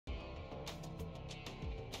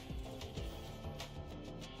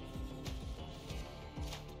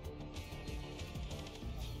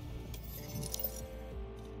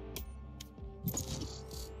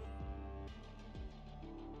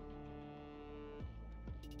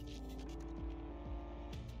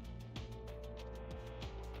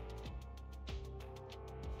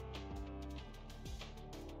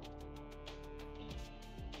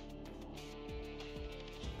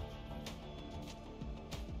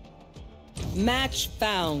Match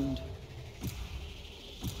found.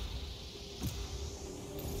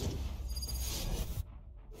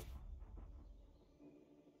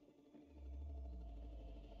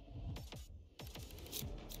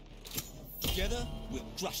 Together, we'll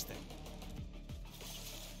crush them.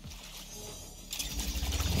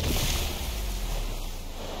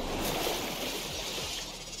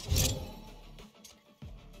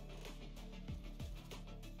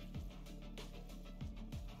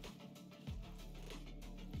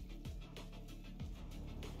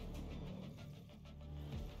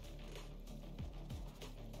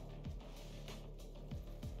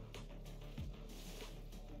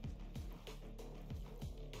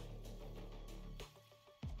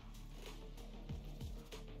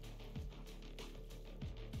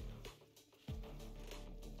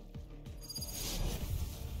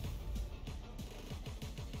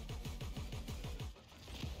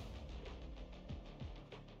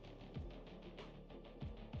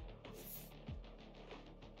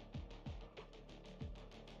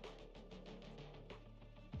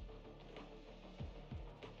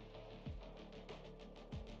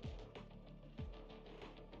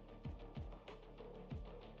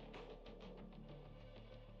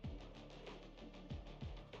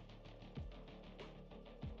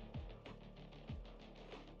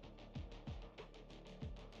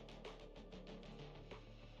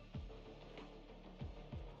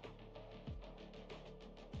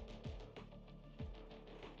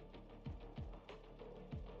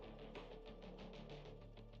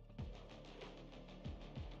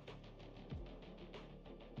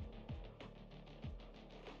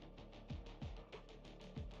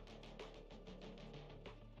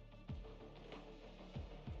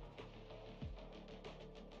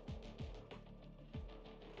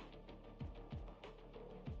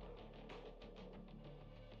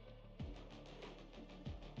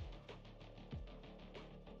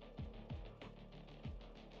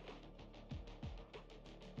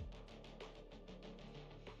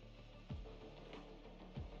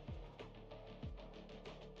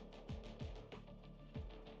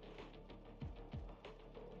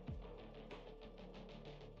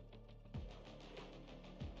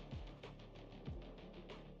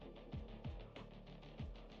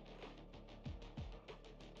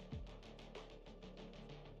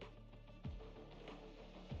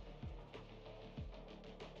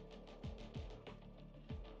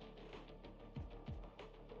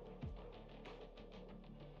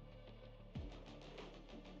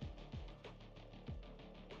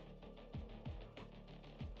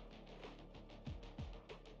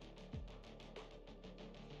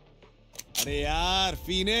 They are,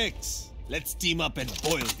 Phoenix. Let's team up and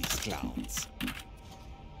boil these clowns.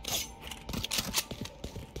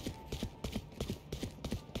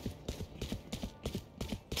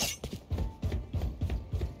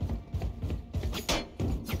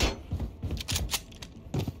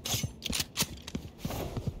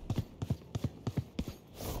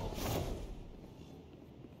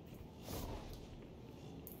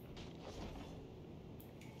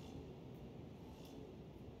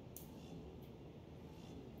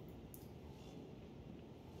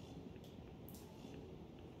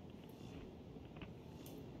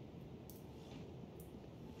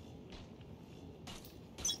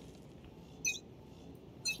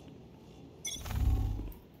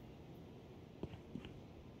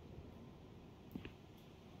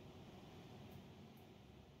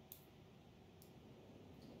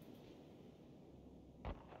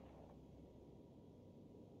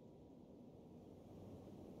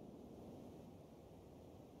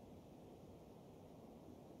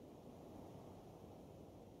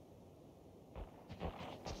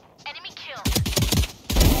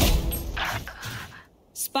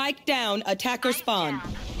 Spike down, attacker spawn.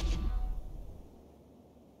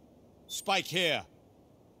 Spike here.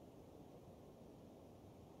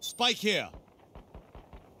 Spike here.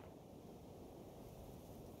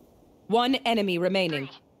 One enemy remaining.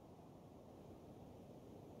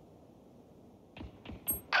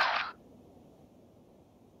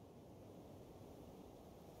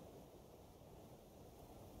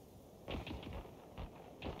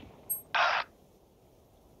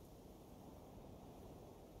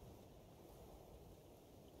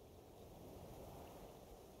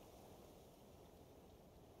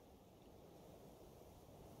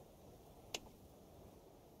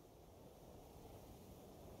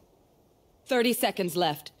 Thirty seconds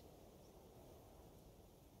left.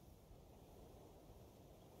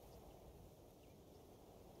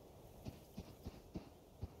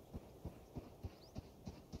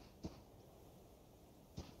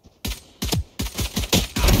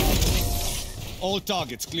 All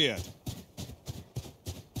targets cleared.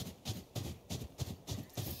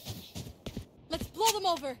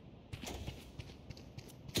 over.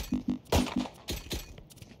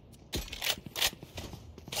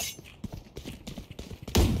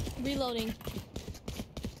 Reloading.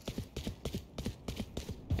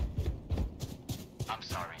 I'm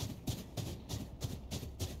sorry.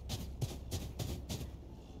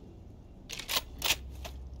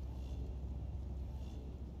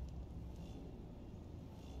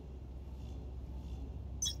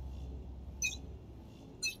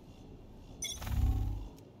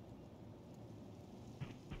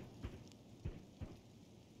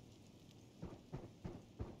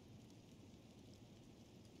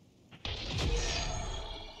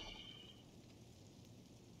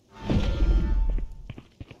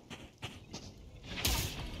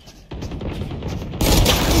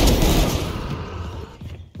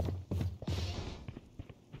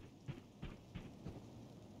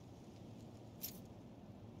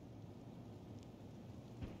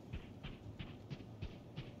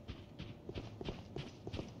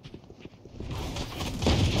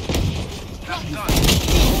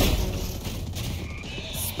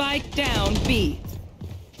 Spike down B.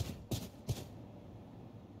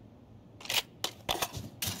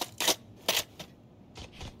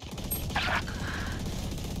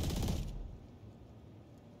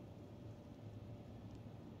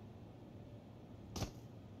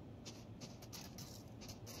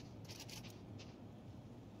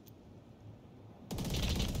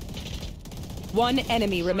 One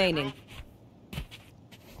enemy remaining.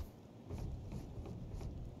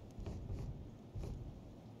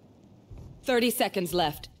 Thirty seconds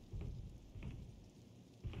left.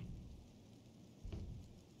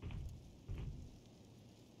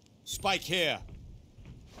 Spike here.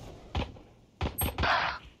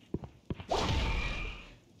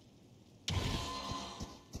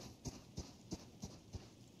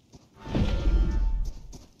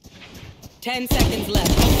 Ten seconds left.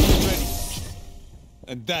 Ready.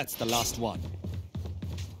 And that's the last one.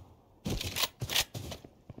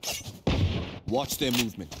 Watch their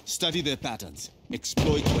movement. Study their patterns.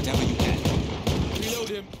 Exploit whatever you can. Reload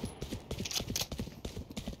him.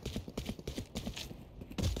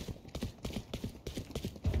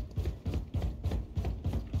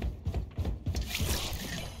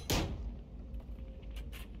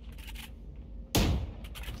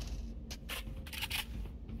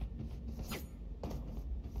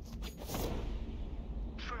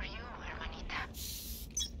 For you, hermanita.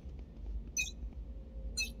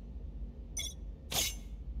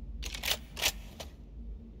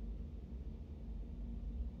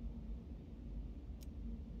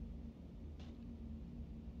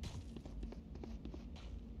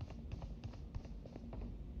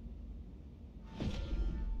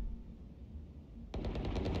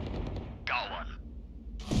 Got one.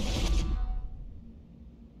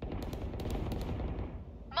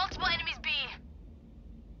 Multiple enemies B.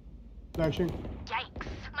 Flashing. Yikes.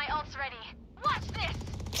 My ult's ready. Watch this!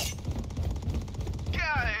 Get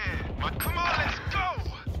out of here! Well, come on, let's go!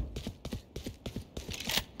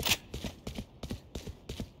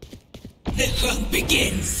 The hunt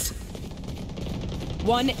begins.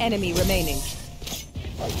 One enemy remaining.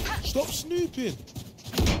 Stop snooping.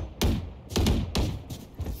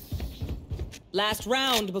 Last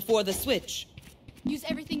round before the switch. Use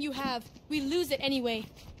everything you have. We lose it anyway.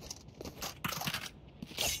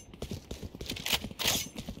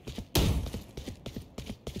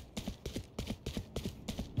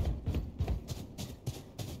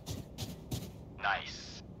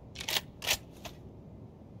 Nice.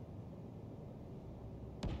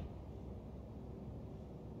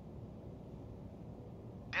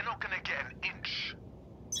 They're not gonna get an inch.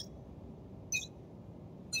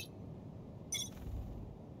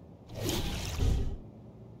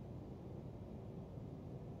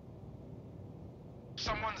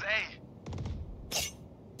 Someone's A.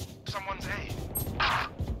 Someone's A.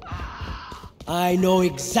 I know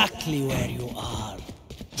exactly where you are.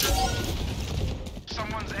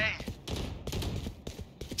 Someone's A.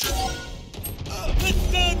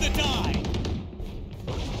 Let's turn the tide.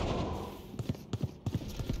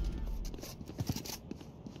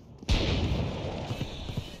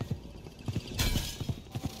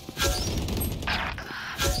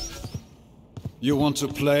 You want to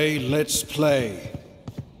play? Let's play.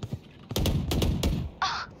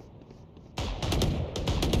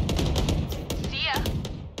 See ya.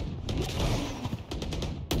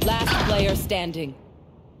 Last player standing.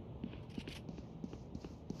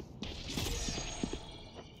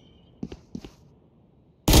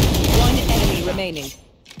 One enemy remaining.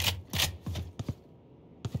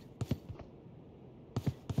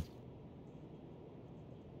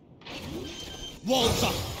 Walls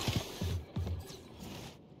up.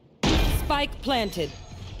 Spike planted.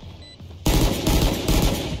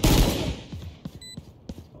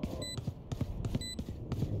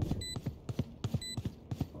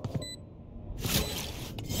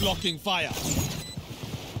 Blocking fire.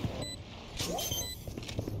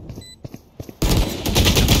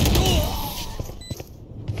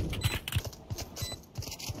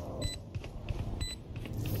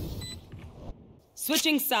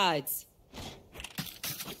 Switching sides.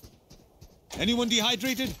 Anyone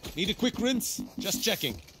dehydrated? Need a quick rinse? Just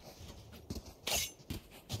checking.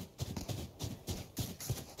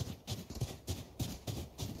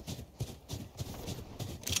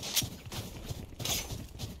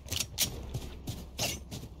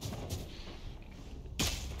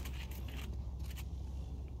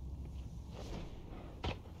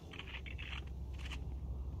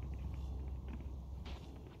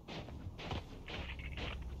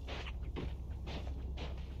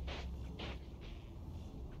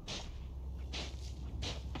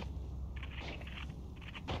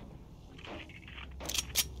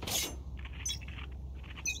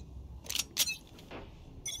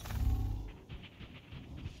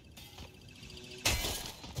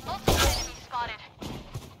 Multiple enemies spotted.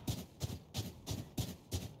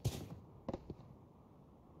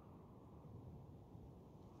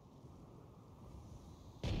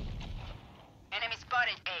 Enemy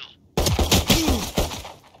spotted A.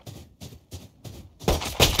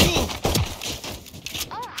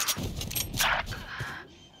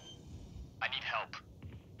 I need help.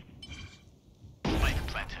 Spike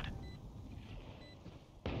planted.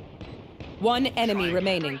 One enemy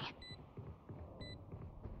remaining.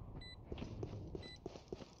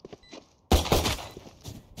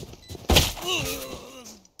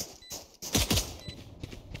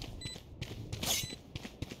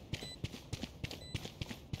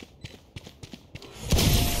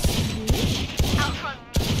 Outrun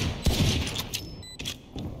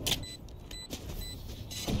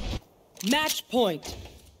me. Match point.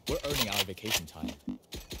 We're earning our vacation time.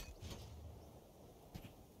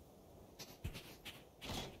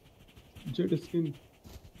 Jet skin.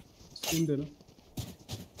 Skin there.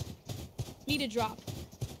 Need a drop.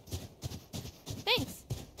 Thanks.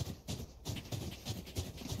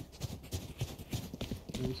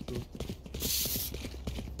 Let's go.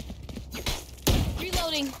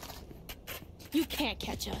 Reloading. You can't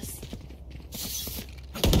catch us.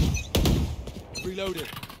 Reloaded.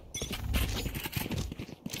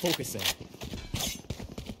 Focusing.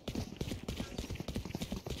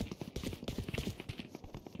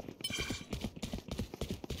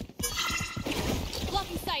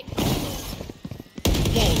 Blocking sight.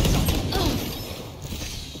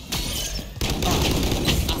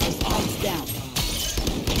 Spike's down.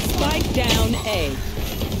 Spike down A.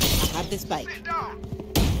 I have the spike.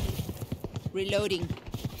 Reloading.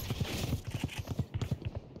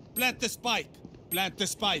 Plant the spike. Plant the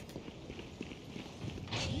spike.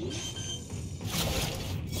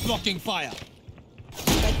 Blocking fire.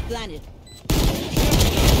 Spike planted.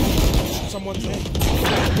 Someone's there.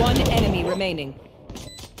 One enemy remaining.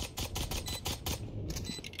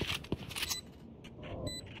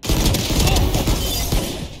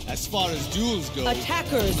 As far as duels go,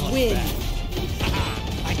 Attackers not win. bad.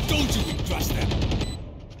 I told you we'd trust them.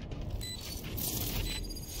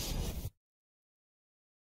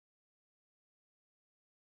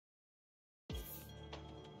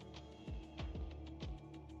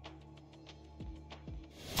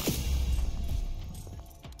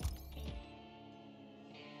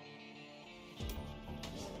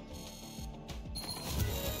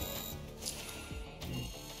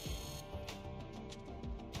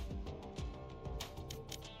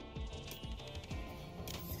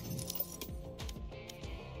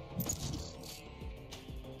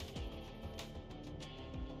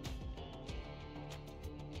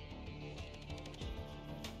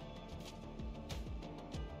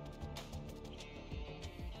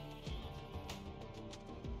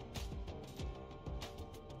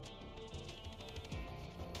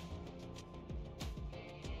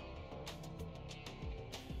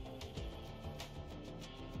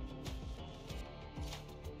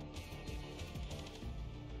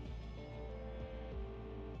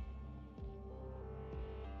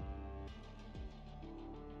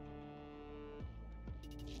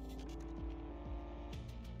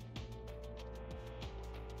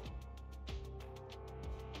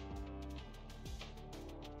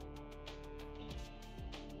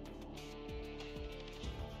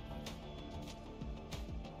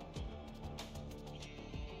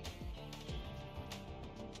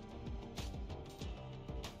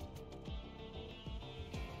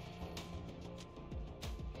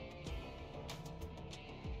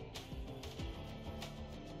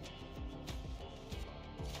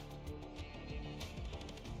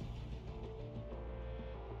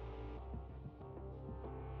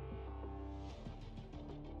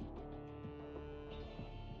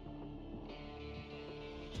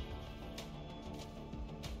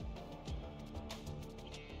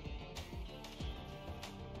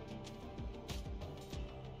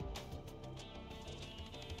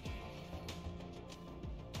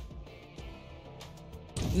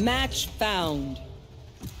 Match found.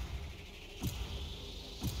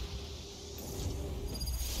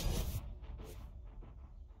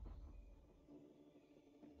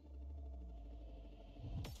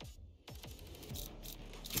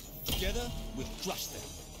 Together, we'll crush them.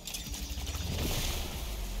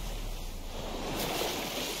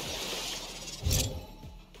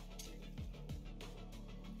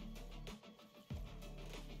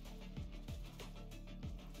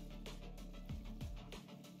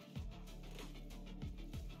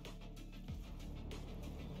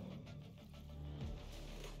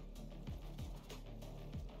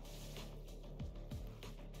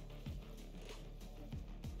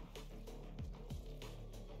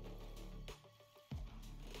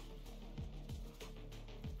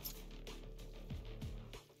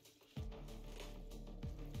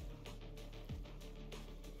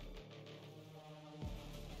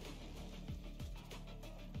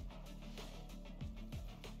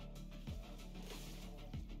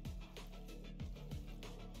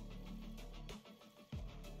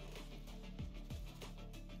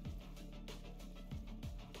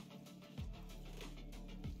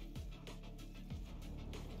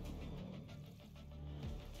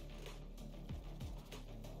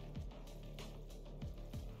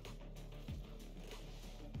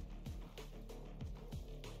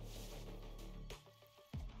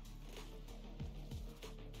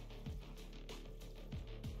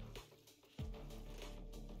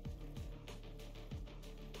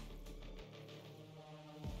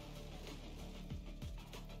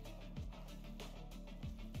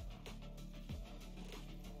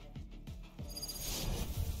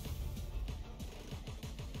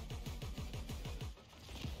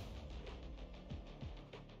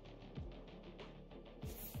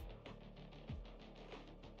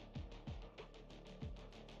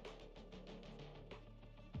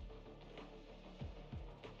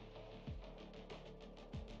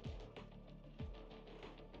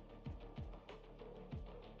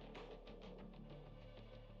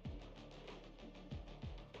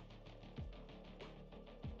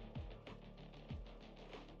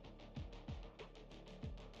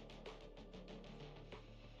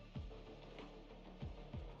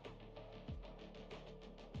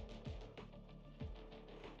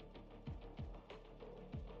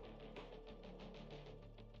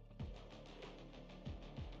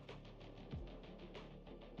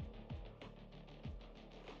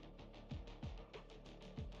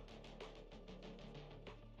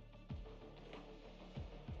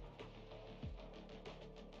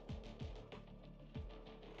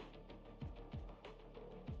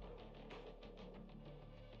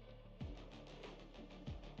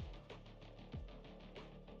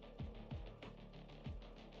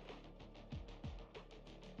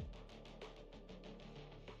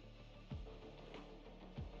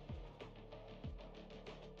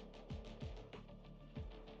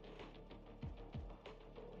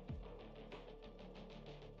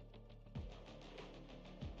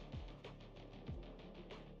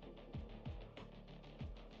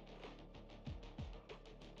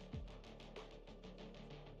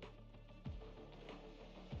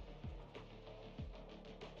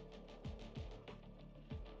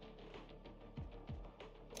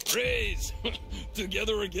 Praise!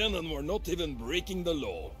 Together again and we're not even breaking the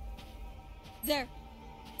law. There.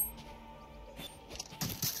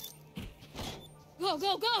 Go,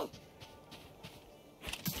 go, go!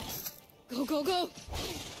 Go, go, go!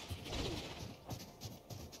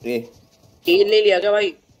 Heal ले लिया क्या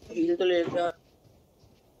भाई? Heal तो ले लिया।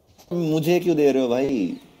 मुझे क्यों दे रहे हो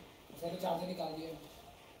भाई? मैंने चार्जर निकाल दिया।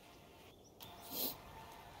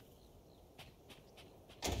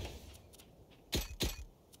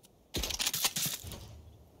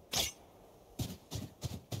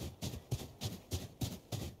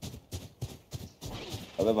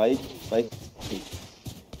 अबे भाई भाई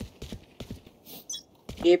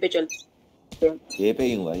ये पे चल। ये पे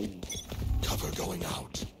ही हूँ भाई। Cover going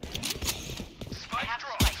out.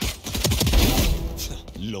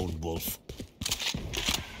 Lone wolf.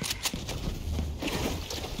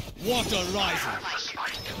 Water rising.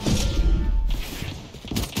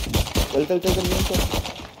 चल चल चल चल चल।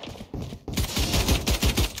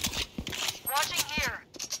 Watching here.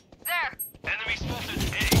 There. Enemy spotted.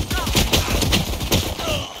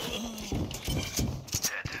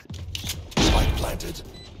 Spike planted.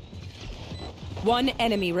 One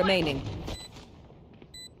enemy remaining.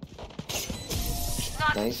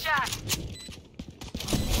 Not Nice. shot.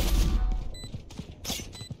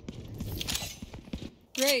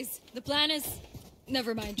 Grace, the plan is...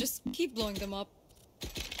 Never mind, just keep blowing them up.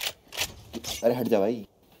 अरे हट जा भाई।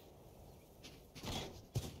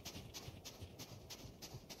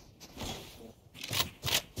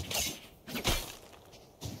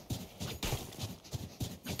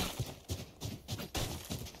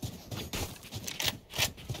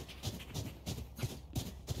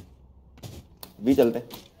 भी चलते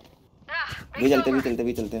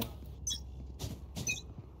भी चलते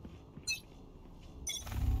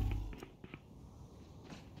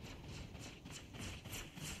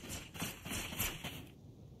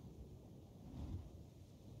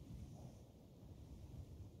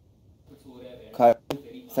खा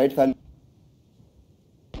साइड खाली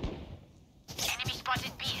Enemy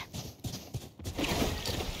spotted B.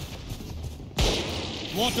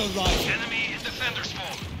 Water right. Enemy in defender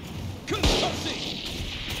spawn. Concussing.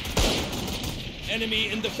 Enemy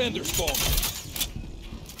in defender spawn.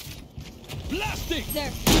 Blasting.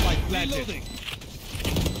 There. Spike planted. Reloading.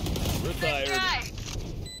 Retired. Guys,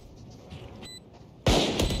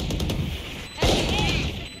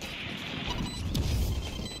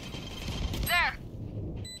 there.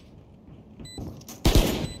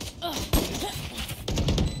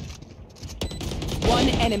 One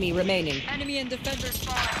enemy remaining. Enemy and defender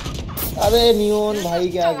spawn. अबे नियोन भाई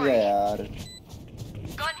क्या किया यार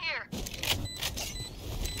Gun here.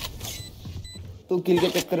 तू किल के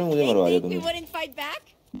चक्कर में मुझे मरवा दिया We तूने wouldn't fight back?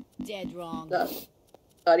 Dead wrong.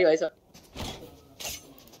 Sorry भाई साहब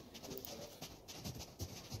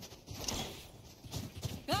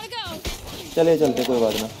Gotta go. चले चलते कोई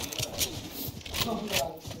बात ना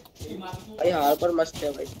भाई हार पर मस्त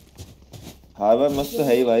है भाई हाँ भाई मस्त तो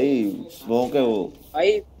है ही भाई स्मोक है वो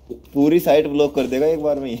भाई पूरी साइट ब्लॉक कर देगा एक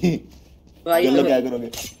बार में ही भाई चलो क्या करोगे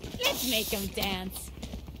Let's make them dance.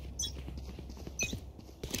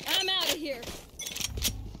 I'm out of here.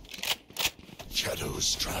 Shadows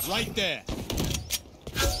traveling. Right there.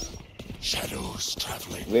 Shadows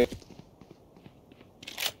traveling. Way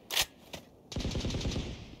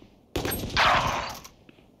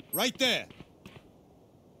Right there.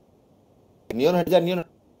 Neon हट जा नियोन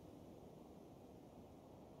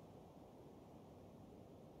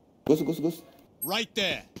घुस Right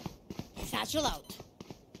there. Satchel out.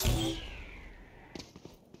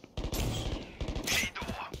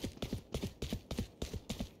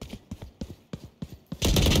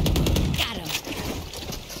 Got him.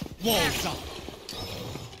 Walls up.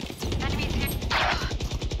 Enemies here.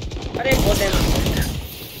 अरे बहुत है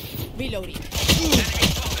Reloading.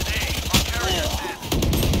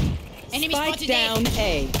 Enemy Spike spotted down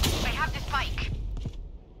A. I have the spike.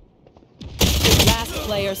 Last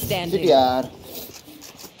player shit standing. यार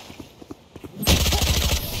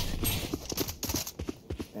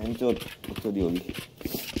चोदी होगी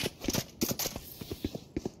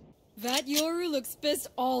That Yoru looks pissed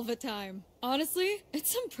all the time. Honestly,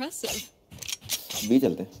 it's impressive. भी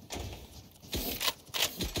चलते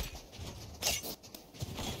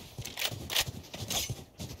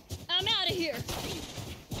I'm out of here.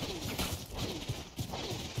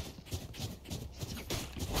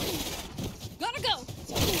 Gotta go.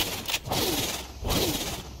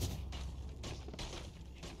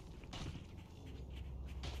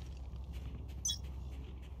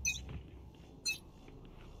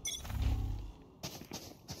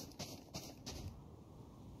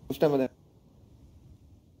 उस time बताए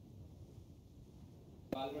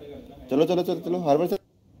चलो हर बार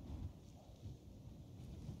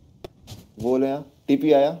वो ले यहाँ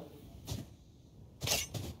टीपी आया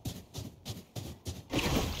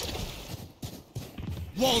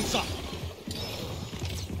Walls up.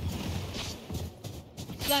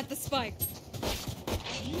 Plant the spike.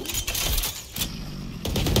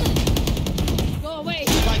 Go away.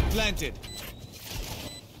 Spike planted.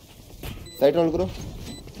 Side role करो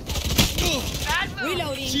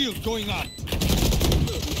Reloading. Shield going up.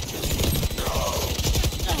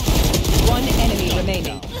 One enemy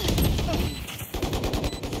remaining.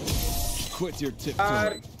 Quit your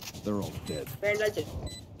tiptoeing. They're all dead. Pandal चल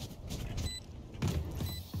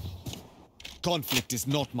Conflict is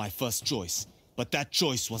not my first choice, but that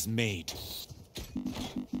choice was made.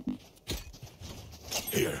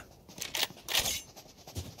 Here.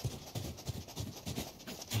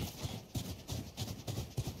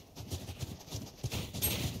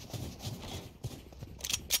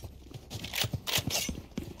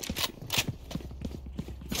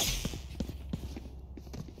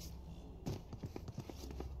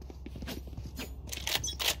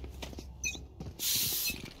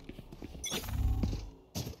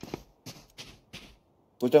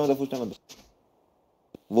 Full time मत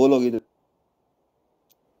वो लोग इधर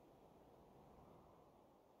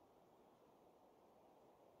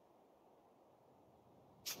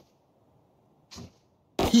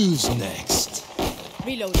Who's next?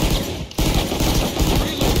 Reloading.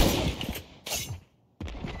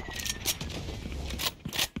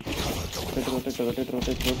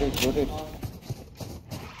 rotate.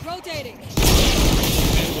 Rotating.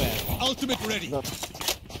 Anywhere. Ultimate ready.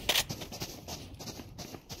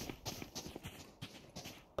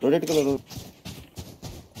 Rotate करो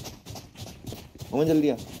मोहन जल्दी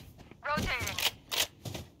आ Rotating.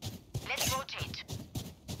 Let's rotate.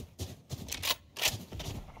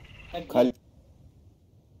 खाली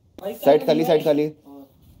side खाली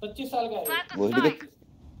 25 साल का है Plant the वो ठीक है spike.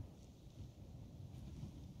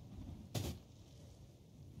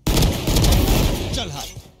 चल हाँ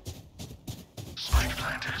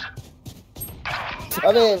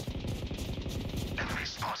अबे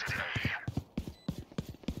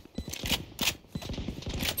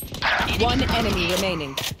One enemy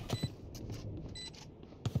remaining.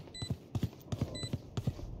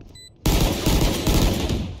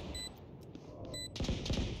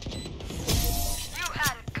 You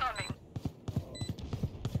had it coming.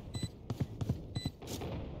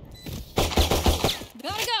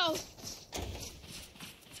 Gotta go.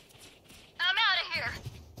 I'm out of here.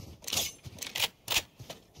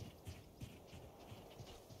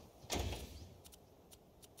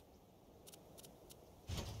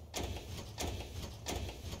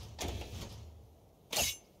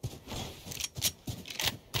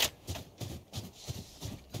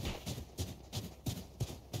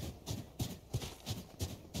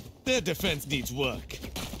 their defense needs work.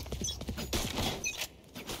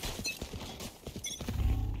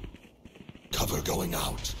 Cover going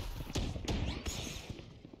out.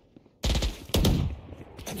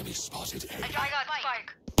 Enemy spotted A. I got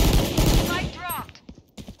spike. Spike dropped.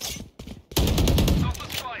 Drop the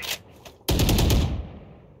spike.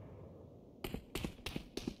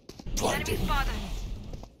 Enemy spotted.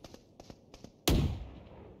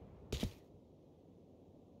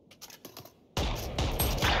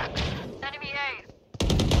 Enemy A.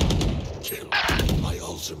 Kill. My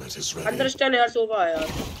ultimate is ready. अंदर stun यार sofa है यार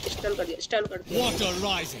stun कर दिया stun कर दिया Water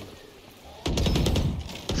rising.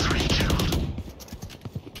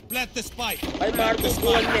 Plant the spike. भाई मार दो दो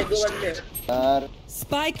बंदे यार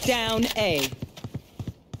Spike down A.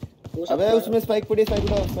 अबे उसमें स्पाइक पड़ी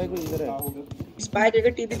स्पाइक इधर है स्पाइक के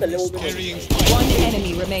टीपी कर ले वो भी Carrying spike. One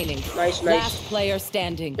enemy remaining. Nice Last player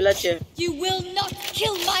standing. Clutch है You will not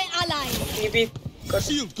kill my ally. TP कर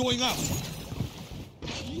Shield going out.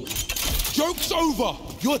 Joke's over.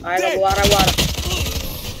 You're आएगा dead. वो आ रहा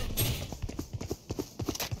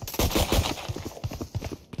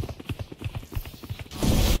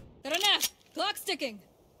Granat. Clock's ticking.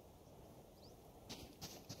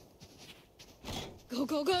 Go,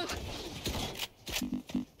 go, go.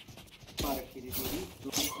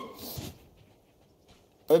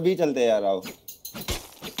 अबे बी चलते हैं यार आओ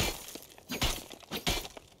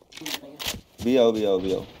भी आओ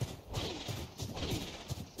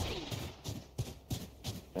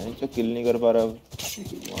तो किल नहीं कर पा रहा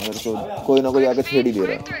मगर तो कोई ना कोई आके छेड़ ही दे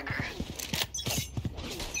रहा है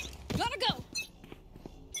Gotta go.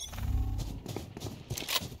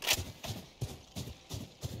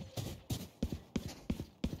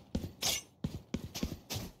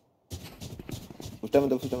 उस time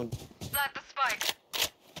Plant the spike.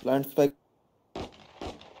 Plant spike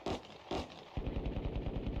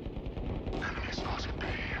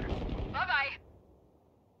Bye bye.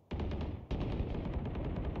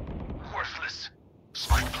 Worthless.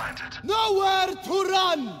 Spike planted. Nowhere to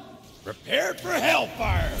run. Prepared for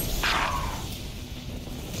hellfire.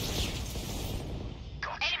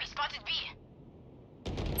 Enemy spotted B.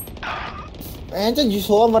 ऐसे जी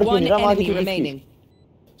सोवा मर क्यों One नहीं रहा मार enemy remaining.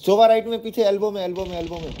 सोवा राइट में पीछे एल्बो में I also like it.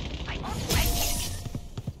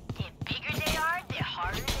 The bigger they are, the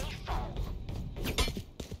harder they fall.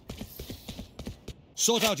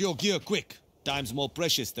 Sort out your gear quick. Time's more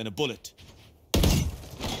precious than a bullet.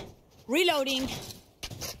 Reloading.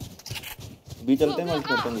 B चलते हैं मल्ट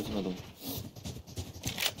करते हैं इसमें तुम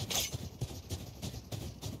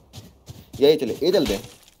यही चले ये चलते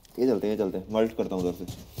हैं मल्ट करता हूँ उधर से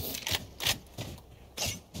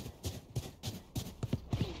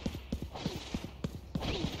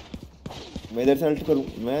मैं इधर से अल्ट करूँ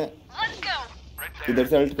मैं Let's go. इधर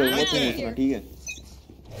से अल्ट करूँगा तुम उसमें ठीक है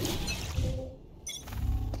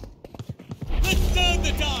Let's turn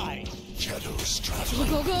the tide. Shadows Go, traveling.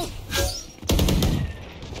 go, go.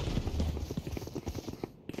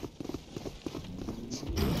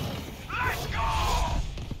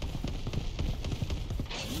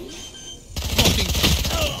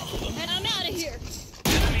 And I'm out of here.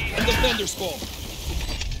 And the vendor spawn.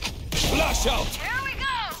 Flash out. Here we go.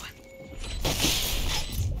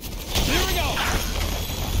 Clearing out.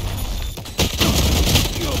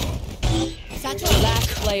 Satchel. Last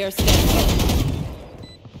player standing.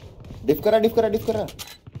 डिफ करा left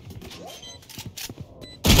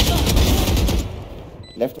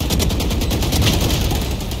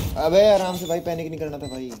अबे आराम से भाई पैनिक नहीं करना था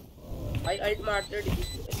भाई भाई अल्ट मारते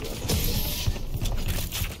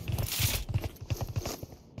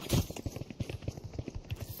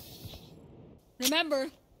Remember,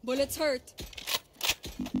 bullets hurt.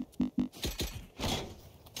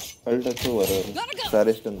 अल्ट अच्छा हुआ है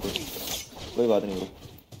सारे स्टन तो कोई बात नहीं ब्रो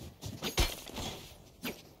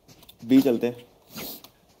बी चलते हैं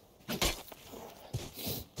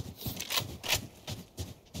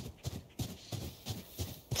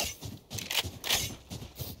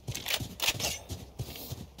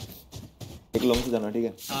एक लॉन्ग से जाना ठीक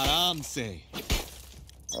है आराम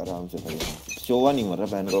से भाई चोवा नहीं मर रहा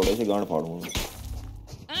बहन का उड़े से गांड फाड़ूंगा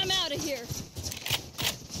I'm out of here.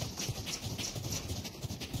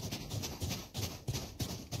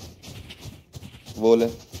 बोले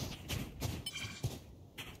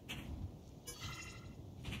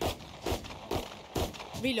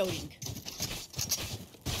Reloading.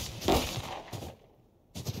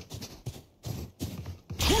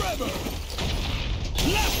 Trevor!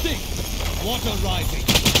 Blasting! Water rising.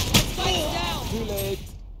 Spike down. Too late.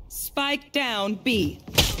 Spike down B.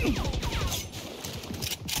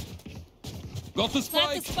 Got the Plant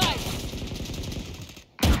spike. the spike.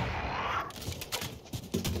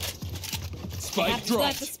 Spike Plant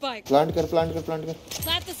dropped. the spike. Plant कर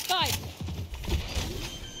Plant the spike.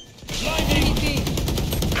 Blinding. B.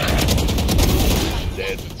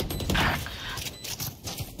 Dead.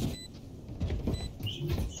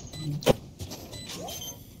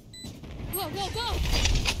 Go, go, go.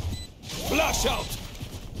 Flash out.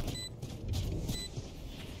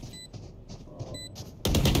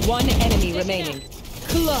 One enemy remaining.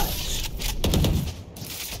 Clutch.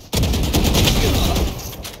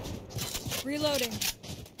 Reloading.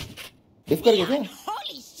 डिफ करके क्या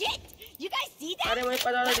Holy shit! You guys see that? अरे मुझे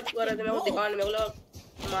पता था disc कर रहे थे मैं वो दिखाने में बोला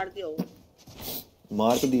मार दिया वो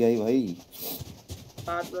मार तो दिया ही भाई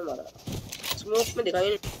हाथ में मारा स्मोक में दिखाई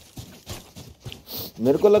नहीं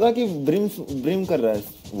मेरे को लगा कि ब्रिम कर रहा है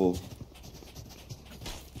वो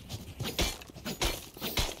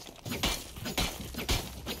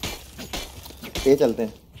ये चलते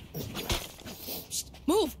हैं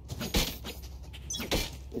Move.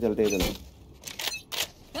 ये चलते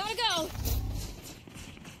Gotta go.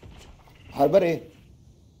 हार्बर है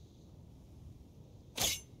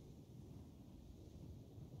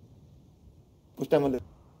कुछ टाइम ले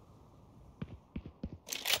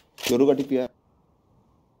जोरू का टिपिया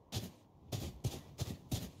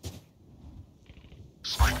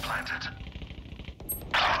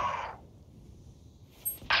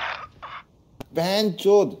बहन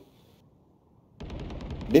चोद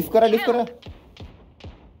डिफ करा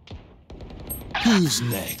Who's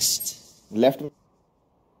next? Left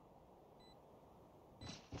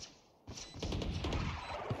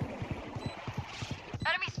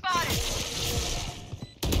Enemy spotted.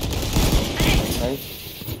 Nice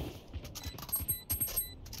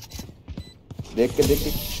देख के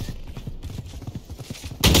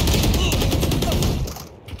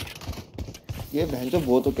ये बहन तो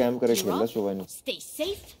बहुत तो कैम करे खेल रहा शोभा ने Stay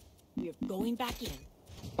safe. We're going back in.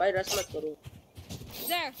 भाई रस मत करो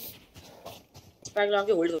There. स्पैक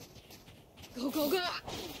लाके होल्ड करो Go, go, go.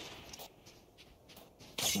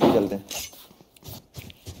 चलते हैं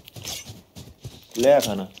ले आ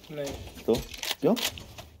खाना नहीं तो क्यों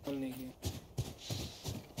हम नहीं किया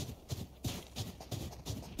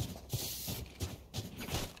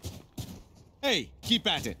Hey, keep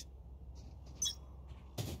at it.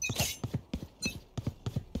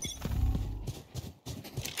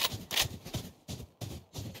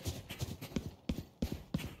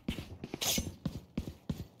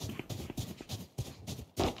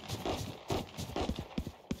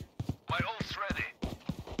 My ult's ready.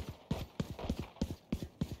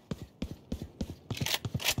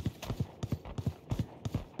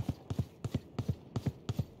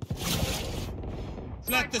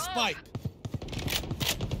 Flat the spike.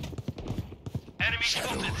 Enemy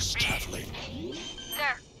spotted. Traveling.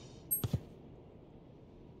 There.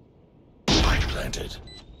 Spike planted.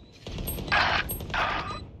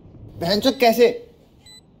 बहन चो कैसे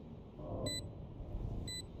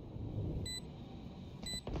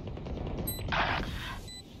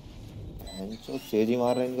बहन चो सेज ही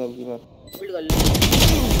मार रहा है इनका अबकी बार होल्ड कर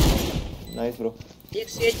ले नाइस ब्रो एक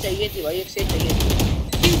सेज चाहिए थी भाई एक सेज चाहिए थी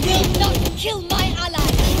You will not kill my ally.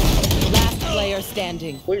 Last player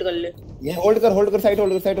standing. Hold कर ले ये होल्ड कर साइड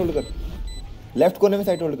होल्ड कर लेफ्ट कोने में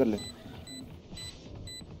साइड होल्ड कर ले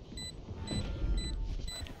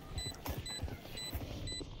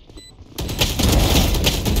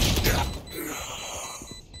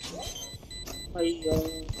भाई यार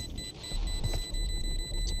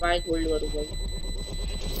स्पाइक होल्ड करो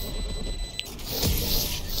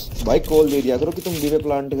भाई कॉल दे दिया करो कि तुम बी पे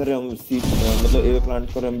प्लांट कर रहे हो हम सी मतलब ए पे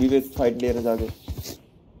प्लांट कर रहे हो हम बी पे फाइट ले रहे हैं जाके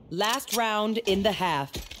Last round in the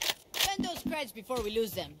half. Spend those creds before we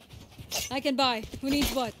lose them. I can buy. Who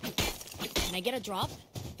needs what? Can I get a drop?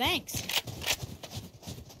 Thanks.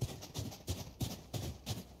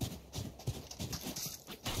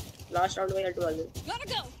 Last round में अल्ट वाले Gotta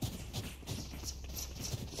go.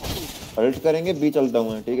 अल्ट करेंगे, B चलता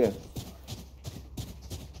हूँ मैं, ठीक है?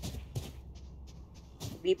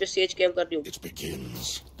 B पे says cam कर रही हूँ।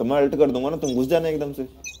 तो मैं अल्ट कर दूंगा ना, तुम घुस जाना एकदम से।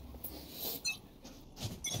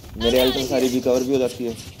 मेरे अल्ट में सारी बी कवर भी हो जाती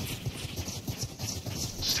है।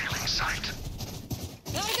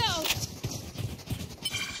 Gotta go.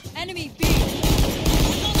 Enemy B.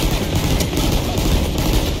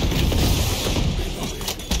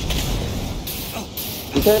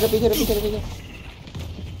 पीछे रह, पीछे रह, पीछे रह, पीछे।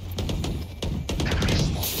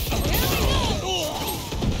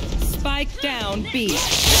 Spike down B.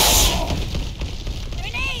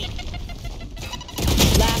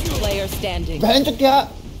 Last player standing. बहन चो क्या?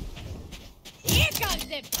 Here comes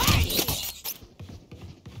the party.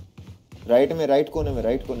 Right में, राइट कोने में,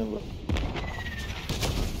 राइट कोने में।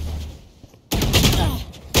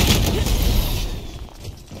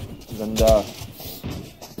 गंदा।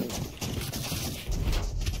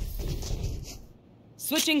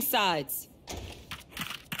 Switching sides.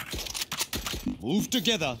 Move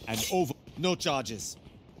together and over. No charges.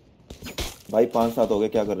 भाई 5-7 हो गए,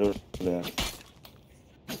 क्या कर रहे हो यार?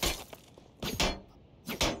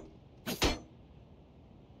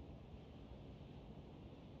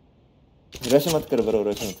 रश मत कर ब्रो,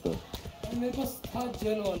 रश मत कर। मेरे पास था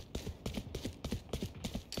जेल वाला।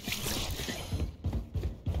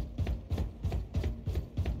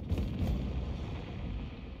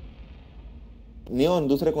 नियोन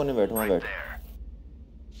दूसरे कोने बैठ, वहां बैठ,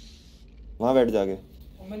 वहां बैठ जाके।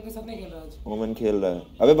 ओमेन के साथ नहीं खेल रहा आज। ओमेन खेल रहा है।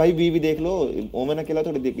 अबे भाई बी भी देख लो, ओमेन अकेला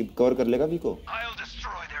थोड़ी कवर कर लेगा बी को।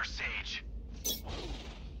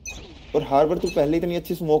 और हार्बर तू पहले इतनी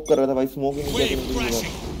अच्छी स्मोक कर रहा था भाई, स्मोक ही नहीं किया।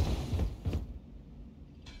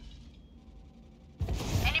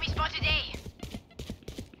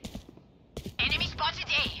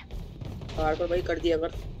 हार्बर भाई कर दिया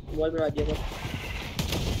कर, बॉल बना दिया कर।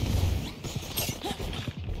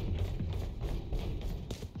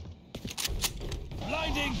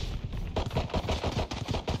 Blinding.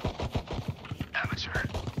 Amateur.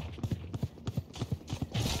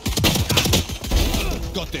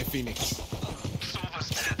 Got there, Phoenix.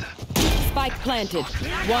 Spike planted.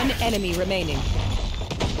 One enemy remaining.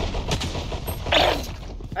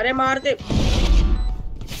 अरे मार दे।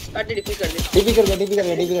 काट दे, डिफी कर दे। टीपी कर गया, टीपी कर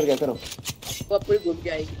गया, टीपी कर गया, करो। वो पूरी घूम के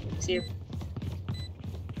आएगी। सेफ।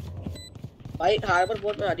 भाई हार्बर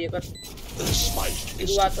बहुत बना दिया कर।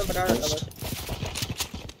 शुरुआत में बना रहा था बस।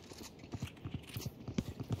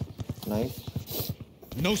 Nice.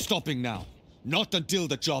 No stopping now. Not until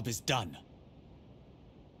the job is done.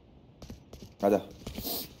 आजा।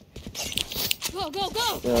 Go, go, go.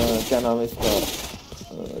 क्या नाम है इसका?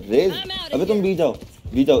 रेज। अबे तुम बी जाओ,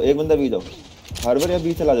 बी जाओ, एक बंदा बी जाओ। हार्बर या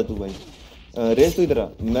बी चला जा तू भाई। रेज तू इधर आ,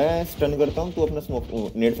 मैं स्टन करता हूँ, तू अपना स्मोक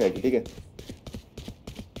नेड फेंक, ठीक है?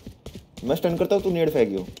 मैं स्टन करता हूँ, तू नेड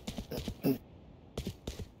फेंकियो।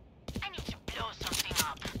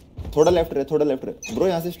 थोड़ा लेफ्ट रहे, थोड़ा लेफ्ट रहे ब्रो,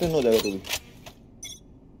 यहाँ से स्टन हो जाएगा तू भी।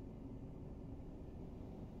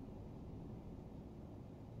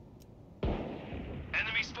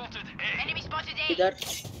 इधर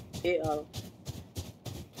ए आओ।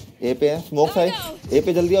 ए पे है स्मोक साइड, ए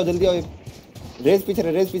पे जल्दी आओ, जल्दी आओ। रेस पीछे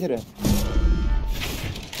रहे, रेस पीछे रहे।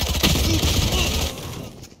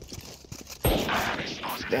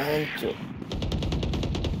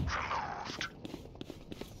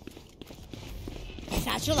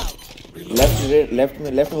 Satchel out.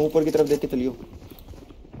 लेफ्ट में ऊपर की तरफ देख के चलियो।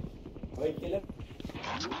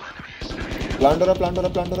 प्लांट हो रहा, प्लांट हो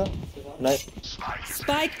रहा, प्लांट हो रहा। नाइस।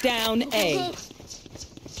 Spike down A.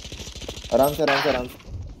 आराम से, आराम से, आराम से।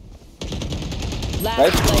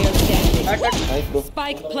 Last player standing. Nice bro.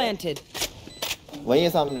 Spike planted. वहीं है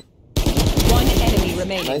सामने। One enemy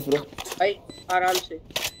remaining. Nice bro. भाई आराम से।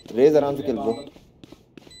 रेज आराम से खेल ब्रो।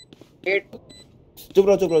 8 चुप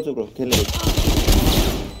रहो, चुप रहो, चुप रहो, खेलने दो।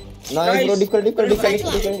 नाइस ब्रो, डिफ कर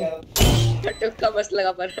का बस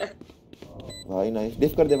लगा पर भाई। नाइस,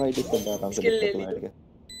 डिफ कर दे भाई, डिफ कर दे आराम से। स्किल ले ली।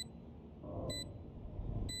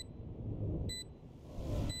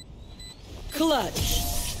 Clutch.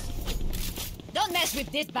 Don't mess with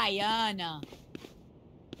this Bayana.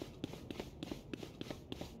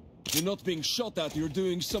 You're not being shot at, you're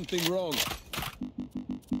doing something wrong.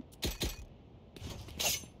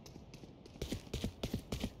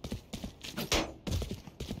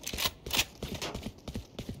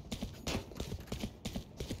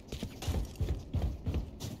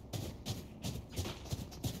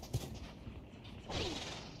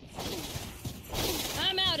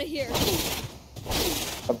 I'm out of here.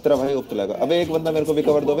 अब तेरा भाई उफ चलेगा। अबे एक बंदा मेरे को भी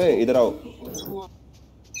कवर दो बे, इधर आओ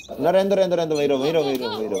ना। रहने दो वही रहो।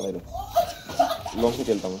 लॉन्ग से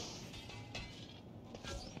खेलता हूँ।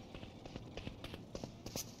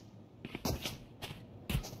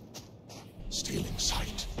 Stealing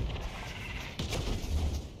sight.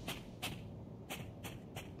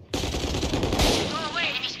 Go away,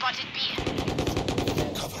 enemy spotted B.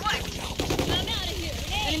 Cover going out. I'm out of here.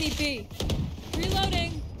 Enemy B.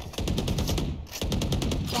 Reloading.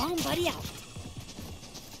 Bomb buddy out.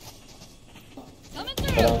 Coming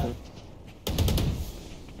through. There.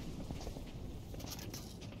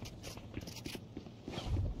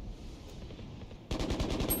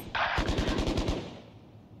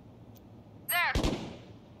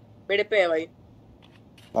 मेरे पे है भाई।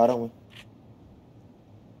 आ रहा हूँ मैं।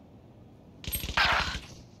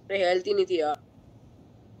 अरे हेल्थ ही नहीं थी यार।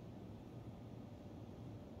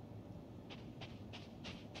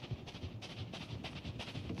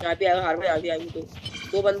 यहाँ पे हार में आगे आई तो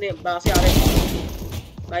दो बंदे बाहर से आ रहे हैं।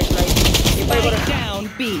 Nice. Spike down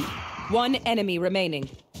B. One enemy remaining.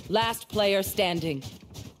 Last player standing.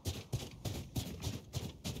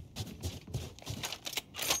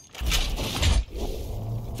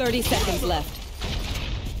 Thirty seconds left.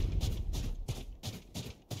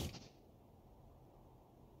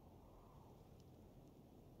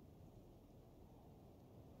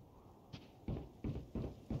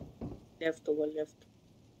 Left over left.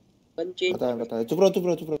 Gun change. बता चुप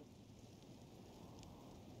रहो।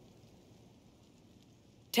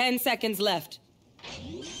 10 seconds left.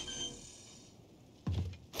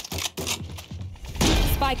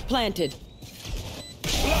 Spike planted.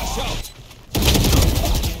 Flash out.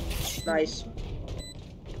 Nice.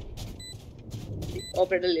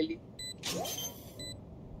 Operator ले ली।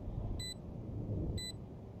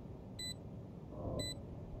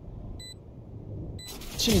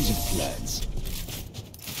 Changing plans.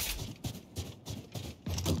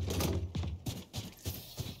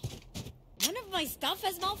 None of my stuff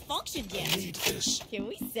has malfunctioned yet. Need this. Can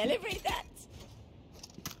we celebrate that?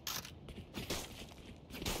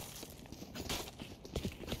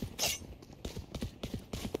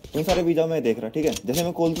 इन सारे बीजा मैं देख रहा, ठीक है? जैसे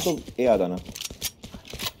मैं खोल दूं तो ए आ जाना।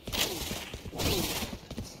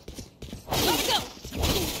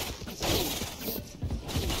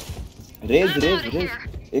 रेज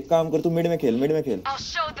एक काम कर, तू मिड में खेल।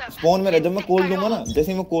 स्पॉन में रह, जब मैं कॉल दूंगा ना,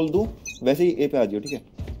 जैसे ही मैं कॉल दूं वैसे ही ए पे आ जाओ, ठीक है?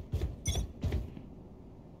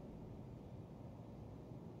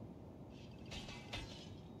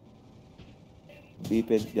 बी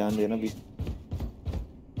पे ध्यान देना। बी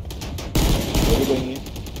कोई नहीं है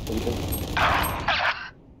अभी तक।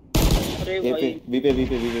 अरे ए भाई पे बी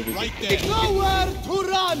पे Right there. Nowhere to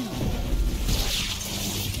run!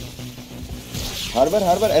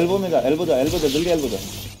 Harbour elbow में जा, एल्बो जा, जल्दी एल्बो जा,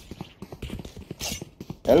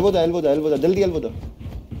 जल्दी एल्बो जा।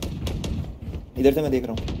 इधर से मैं देख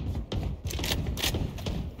रहा हूँ।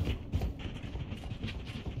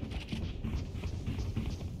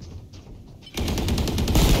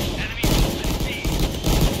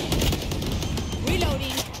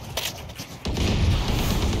 Reloading.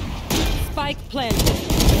 Spike planted.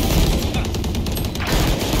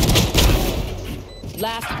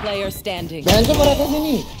 Last player standing. बहन से मरा कैसे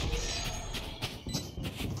नहीं?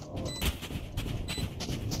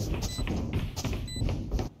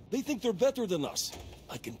 They think they're better than us.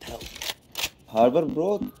 I can tell. Harbour bro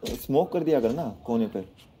smoke कर दिया कर ना कोने पे।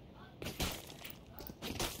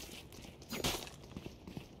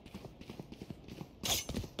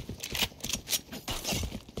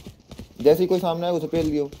 जैसे ही कोई सामने आए उसे पेल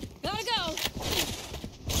दियो। Gotta go.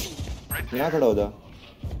 यहाँ खड़ा हो जा।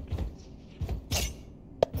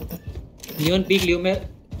 नियॉन पीक लियो,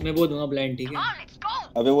 मैं वो दूंगा ब्लाइंड, ठीक है?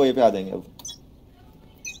 अबे वो ये पे आ जाएंगे अब।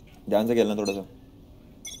 ध्यान से खेलना थोड़ा सा।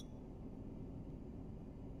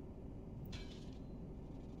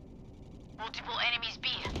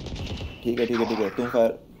 ठीक है तुम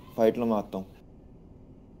फाइट लो, मैं आता हूँ।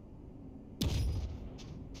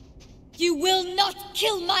 You will not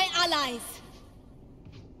kill my allies.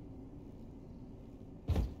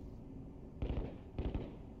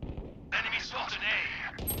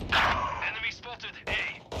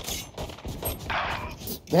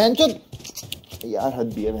 बहनचोद यार,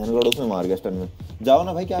 हद भी है। बहन लड़ो उसमें मार गया स्टन में। जाओ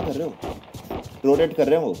ना भाई, क्या कर रहे हो? रोटेट कर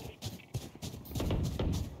रहे हैं वो,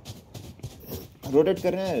 रोटेट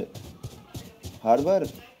कर रहे हैं। हार्बर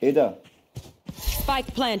ए जा। Spike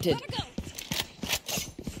planted.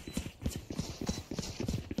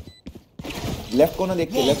 लेफ्ट को ना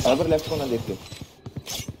देख के, हार्बर लेफ्ट को ना देख के।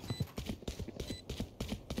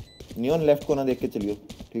 नियॉन लेफ्ट को ना देख के चलियो,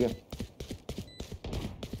 ठीक है?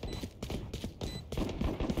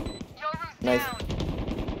 Nice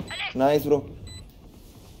nice bro,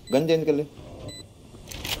 gun change कर ले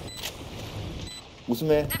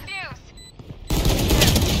उसमें।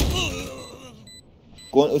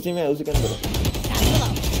 कौन उसी में, उसी के अंदर।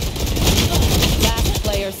 Last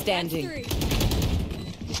player standing.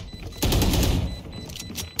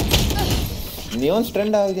 Neon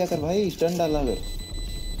stun डाल दिया कर भाई, स्टन डाला कर।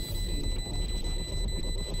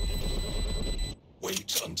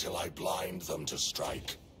 Wait until I blind them to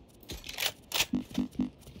strike.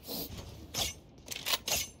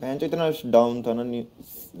 मैं तो इतना डाउन था ना,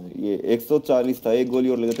 ये 140 था, एक गोली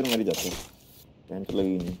और लगे थे मर जाते। टेंट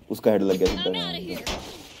लगी नहीं, उसका हेड लग गया सीधा।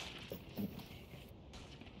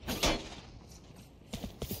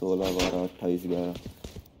 16 12 28 11।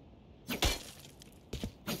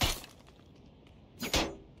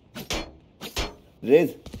 रेज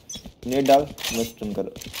नेट डाल, मैं स्टन कर।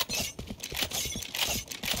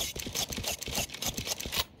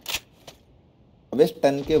 अबे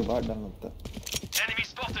स्टन के बाद डालना होता। Enemy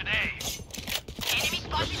spotted A. Enemy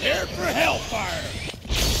spotted A. Prepare for hellfire.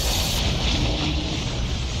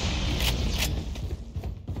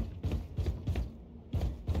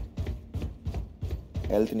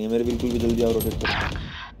 Health नहीं है मेरे बिल्कुल भी, जल्दी आओ रोटेट करो।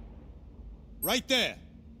 Right there.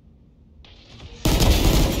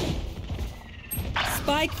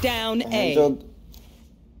 Spike down A.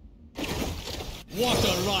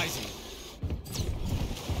 Water rising.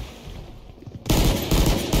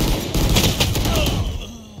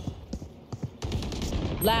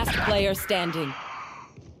 Last player standing.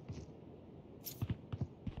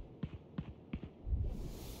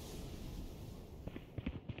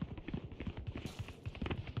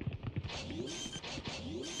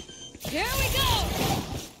 Here we go!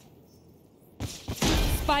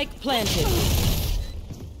 Spike planted.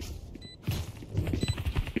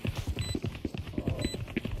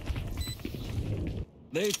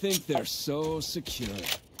 They think they're so secure.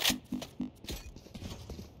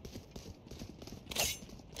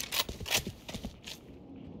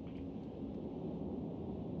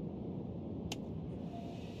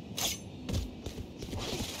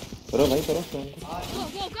 करो भाई करो। Go,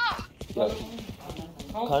 go, go!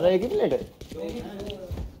 खाना एक ही प्लेट है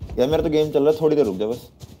यार, मेरा तो गेम चल रहा है, थोड़ी देर रुक जा बस।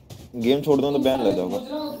 गेम छोड़ दूँ तो बैन लग जाऊंगा।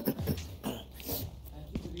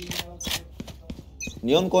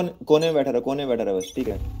 नियम कोने में बैठा रहा, कोने में बैठा रहा बस, ठीक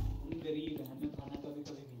है।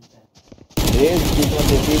 रेस पीक मत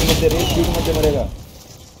दे, पीक मत दे, रेस पीक मत दे, मरेगा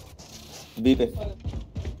बी पे।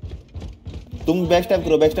 तुम बैक स्टेप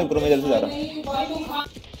करो, बैक स्टेप करो, मैं इधर से जा रहा हूँ।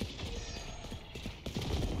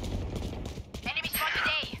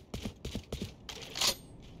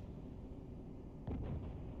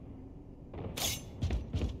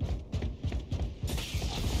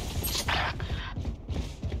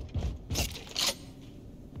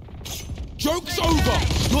 Joke's over!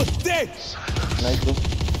 You're dead! Nice bro.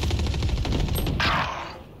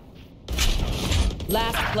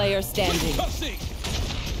 Last player standing.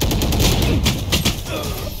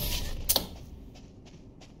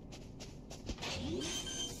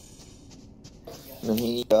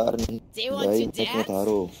 नहीं यार नहीं भाई, तक मत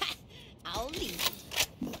हारो।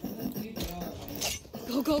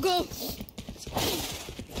 Go, go, go!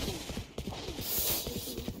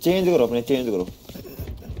 चेंज करो अपने, चेंज करो।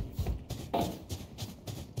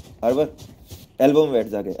 हर बार एल्बम बैठ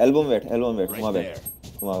जाके, एल्बम बैठ, एल्बम बैठ, वहाँ बैठ,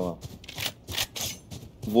 वहाँ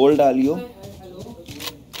वोल्ट डालियो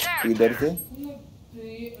इधर से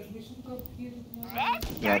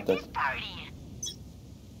यहाँ तक।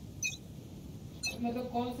 मतलब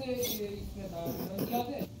कौन से इसमें था, क्या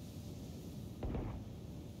थे?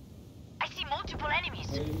 I see multiple enemies.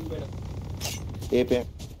 ए पे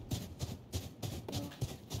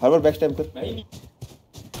हर बार बैक स्टेप कर।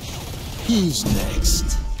 Who's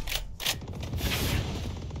next?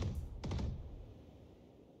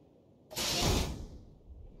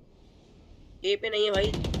 ए पे नहीं है भाई,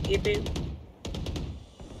 ए पे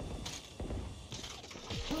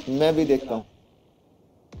मैं भी देखता हूँ।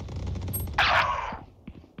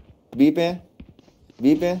 बी पे है,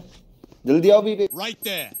 बी पे है, जल्दी आओ बी पे। Right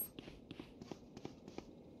there.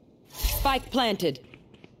 Spike planted.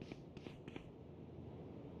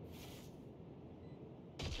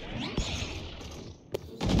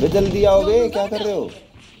 वे जल्दी आओ बे, क्या कर रहे हो?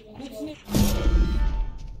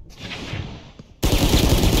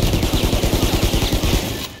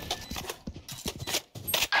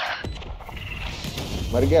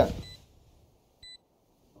 मर गया।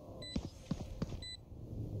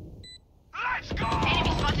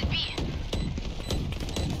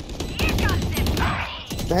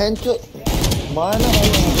 बहन चो मारना भाई,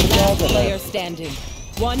 क्या कर रहा है? Standing.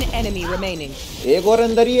 One enemy remaining. एक और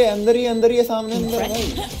अंदर ही है, अंदर ही है, सामने अंदर भाई।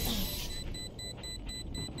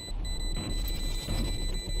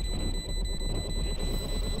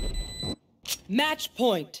 Match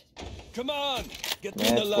point. Come on, get in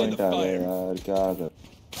match the line point of आ गया fire. यार, क्या कर।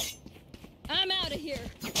 I'm out of here.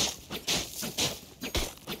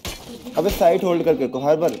 अबे साइड होल्ड करके को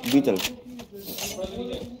हर बार बी चल।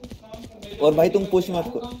 और भाई तुम पुश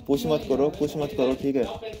मत करो ठीक है,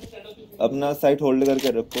 अपना साइड होल्ड करके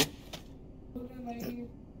रखो।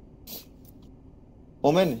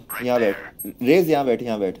 ओमेन यहाँ बैठ, रेज यहाँ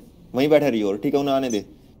बैठ, वहीं बैठा रही और ठीक है, उन्हें आने दे।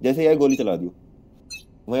 जैसे यार गोली चला दियो,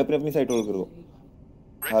 वहीं अपनी साइड होल्ड करो।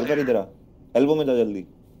 हर बार इधर आ, एल्बो में जा जल्दी,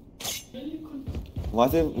 वहां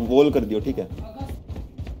से वॉल कर दियो ठीक है।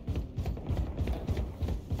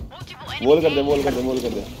 वॉल कर दे।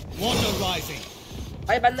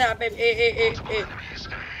 भाई बंदा यहाँ पे ए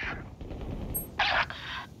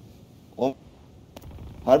ओ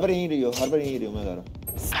हर बार यहीं रही हो मैं जा रहा।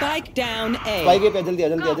 Spike down A. स्पाइक पे जल्दी आ।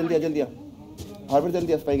 हर बार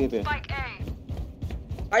जल्दी आ स्पाइक पे।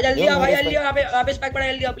 भाई जल्दी आ यहाँ पे स्पाइक पड़ा,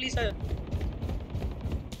 जल्दी आ प्लीज।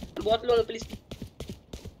 बहुत लोग please.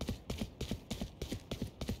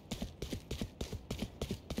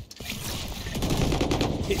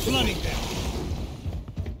 It's running down.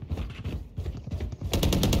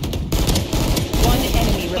 One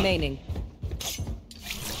enemy remaining.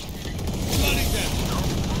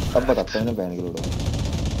 अब बताता है ना बैन के लोडो।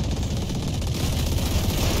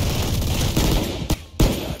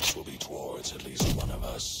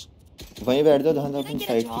 वहीं बैठ जाओ जहाँ अपनी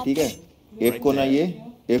साइड पे ठीक है। एक कोना ये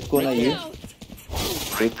और एक कोना ये,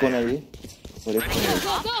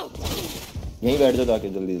 यहीं बैठ जाओ जाके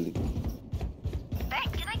जल्दी।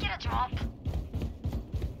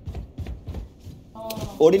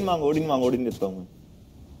 ओडिन मांग, ओडिन देता हूँ मैं।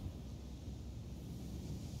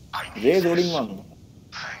 रेज ओडिन मांग।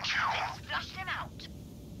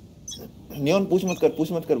 नियॉन पुश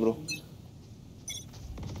मत कर ब्रो।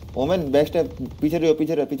 ओमेन बैक स्टेप, पीछे रहो,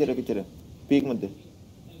 पीक मत दे।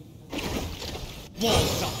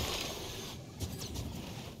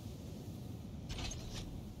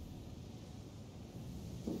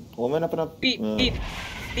 ओमेन अपना बी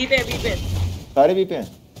पे सारे बी पे हैं।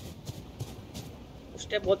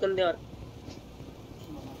 स्टेप बहुत गंदे यार।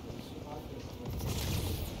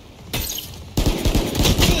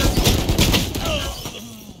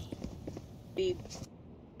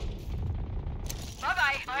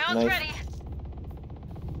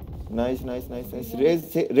 नाइस।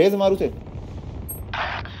 रेज मारू से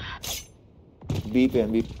बी पे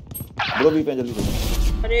ब्रो, जल्दी से।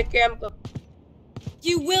 अरे camp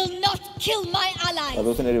You will not kill my ally. अब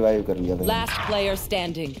उसने रिवाइव कर लिया भाई। Last player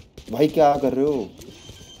standing. भाई क्या कर रहे हो?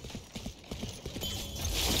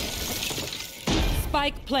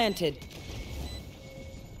 Spike planted.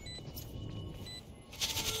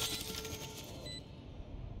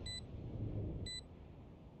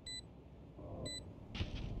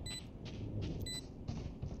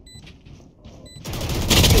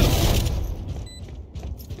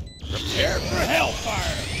 Prepare for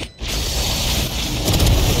hellfire.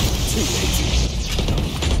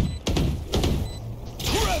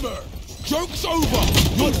 Trevor, joke's over.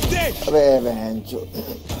 You're dead. अबे बहनचो।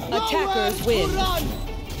 Attackers win.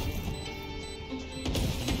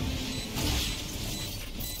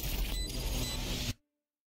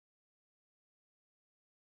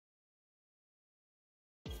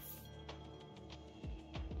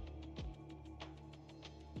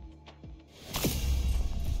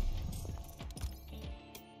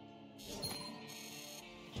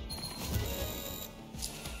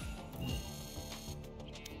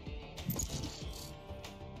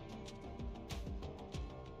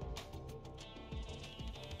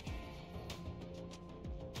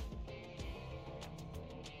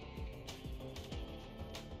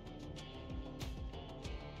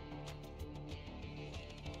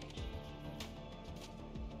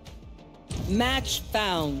 Match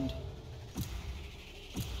found.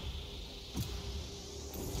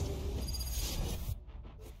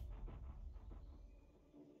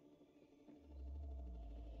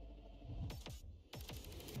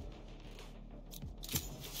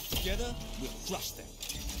 Together, we'll crush them.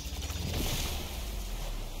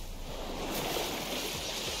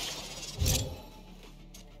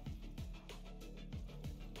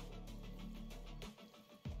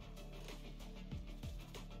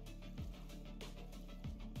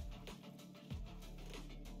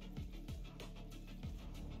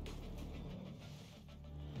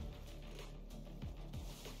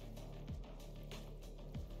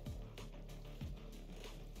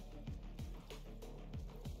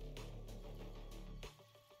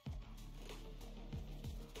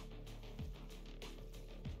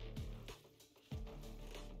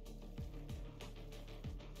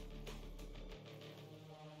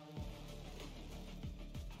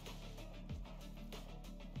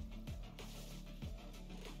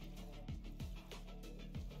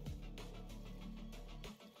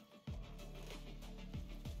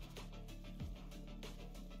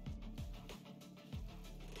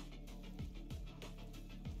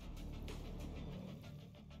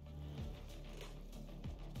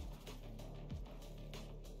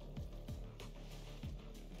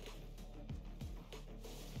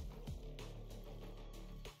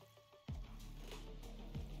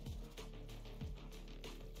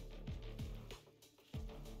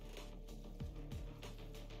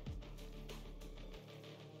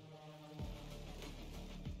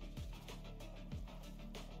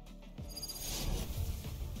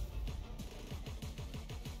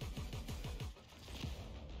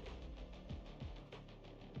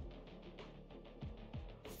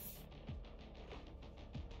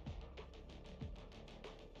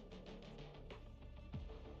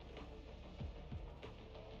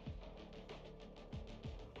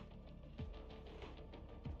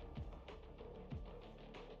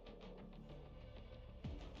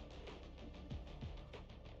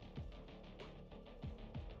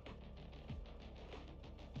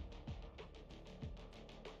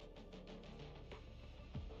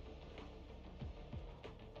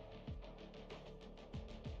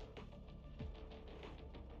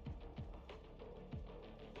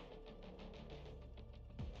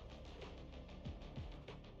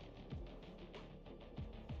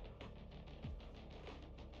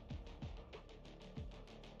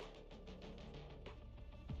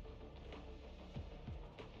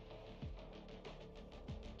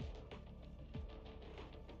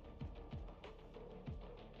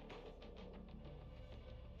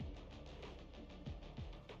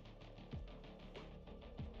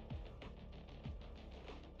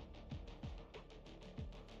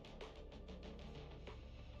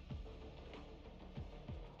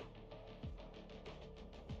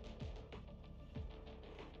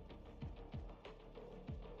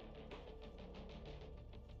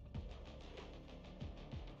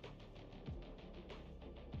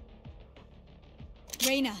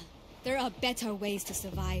 Reina, there are better ways to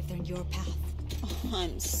survive than your path. Oh,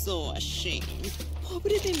 I'm so ashamed.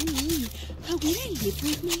 Pobre de mí. How would I live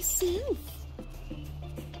with myself?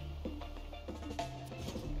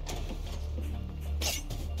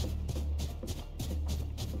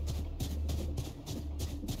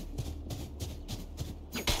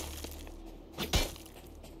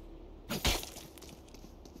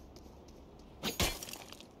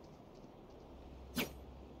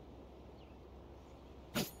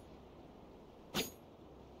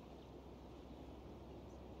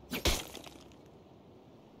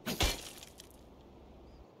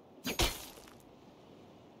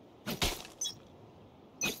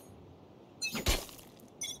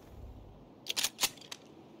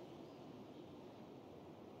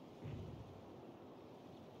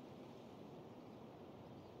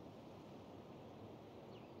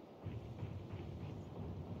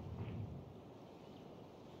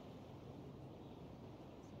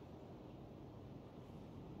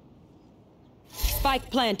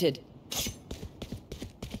 Spike planted.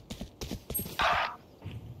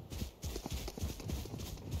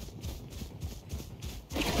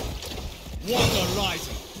 Water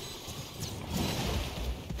rising.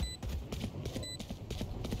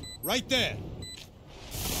 Right there.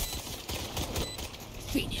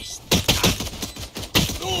 Finished.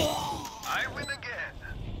 I win again.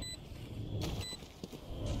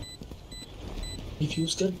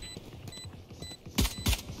 Defuse कर.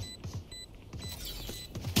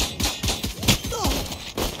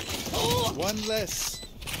 One less.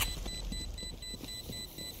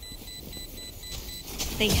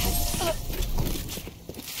 They had.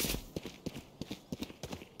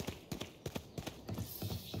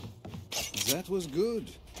 That was good.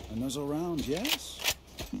 Another round, yes?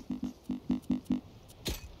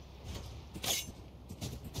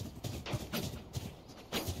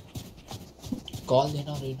 Call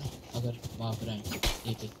देना रेना अगर वहाँ पर आए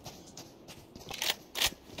ये पे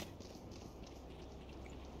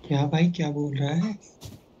क्या भाई क्या बोल रहा है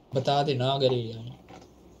बता देना अगर ये आए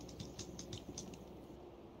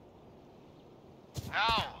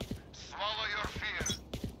Now, swallow your fear.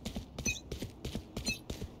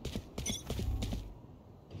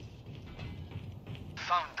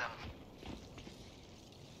 Found them.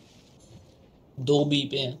 2 B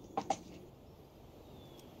पे हैं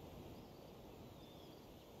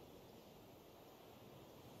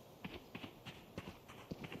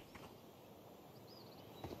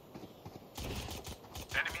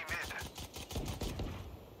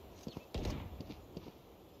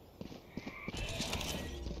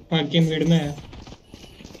बाकी मिड में है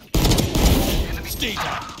Stay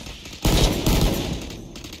down.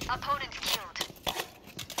 Opponent killed.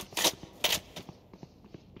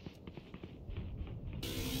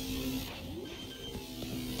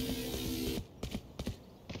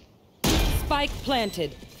 Spike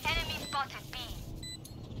planted. Enemy spotted B.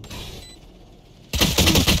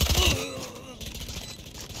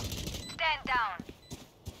 Stand down.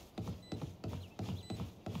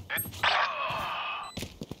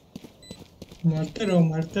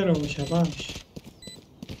 मारते रहो शाबाश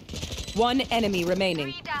One enemy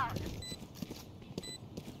remaining.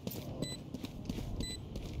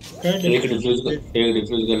 एक डिफ्यूज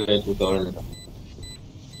कर ले तू कवर लेना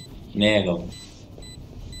मैं आऊं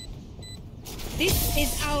This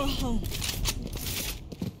is our home.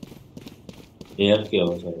 यार क्या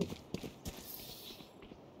हो sir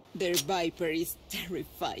Their Viper is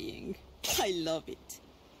terrifying. I love it.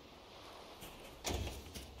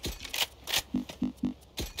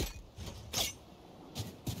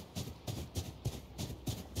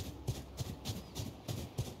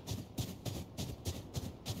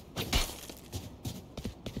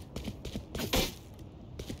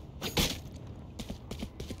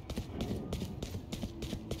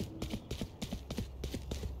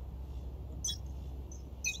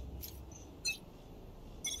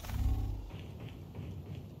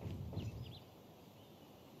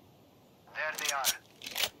 There they are.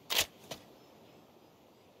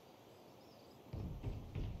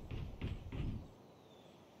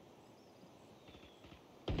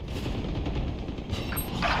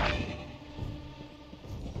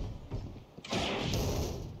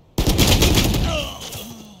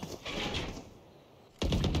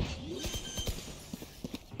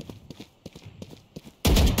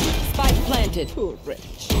 Spike planted. Poor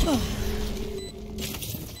wretch.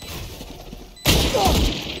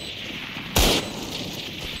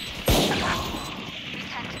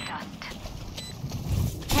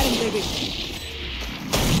 Baby.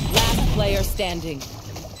 Last player standing.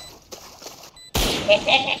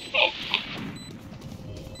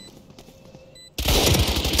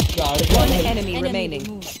 क्या One enemy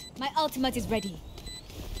remaining. My ultimate is ready.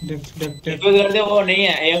 Diffuse कर दे, वो नहीं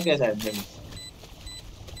है M के साथ में.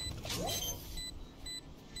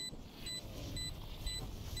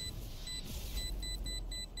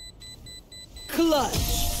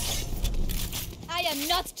 Clutch. I am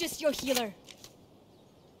not just your healer.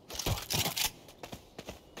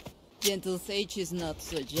 Gentle Sage is not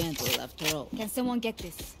so gentle after all. Can someone get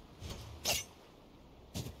this?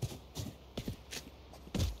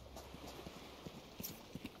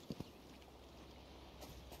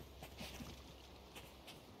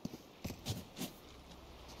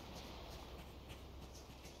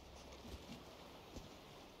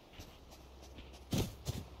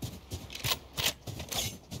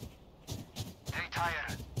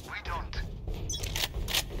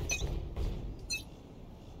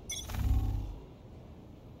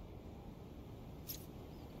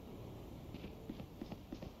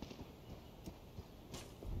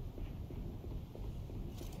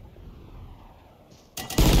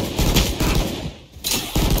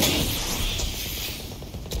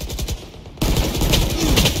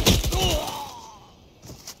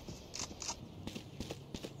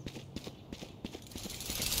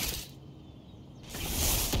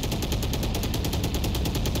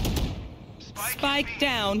 Spike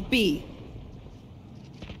down B.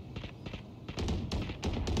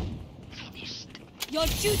 Your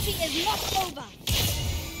duty is not over.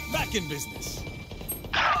 Back in business.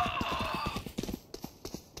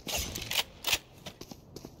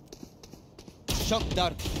 Shock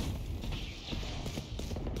dart.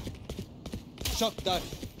 Shock dart.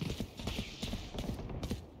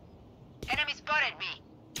 Enemy spotted me.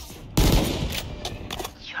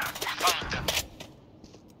 You're nothing.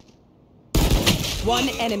 One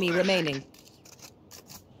enemy remaining.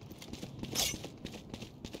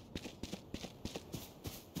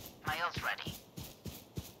 My ult's ready.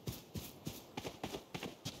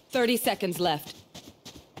 30 seconds left.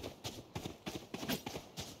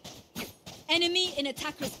 Enemy in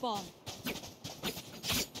attacker spawn.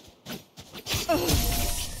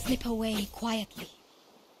 Slip away quietly.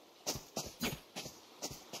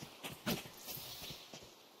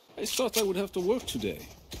 I thought I would have to work today.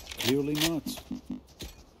 Clearly not.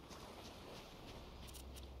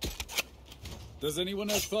 Does anyone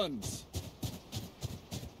have funds?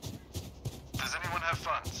 Does anyone have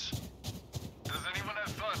funds? Does anyone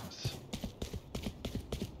have funds?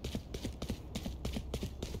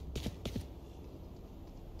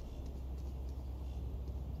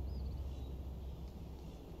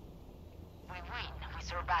 We win, we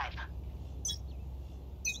survive.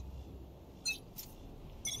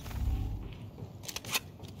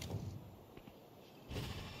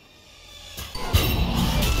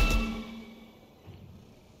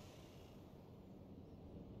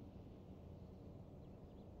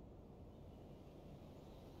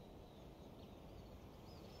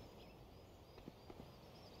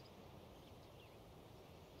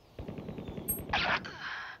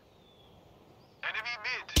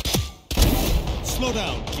 Slow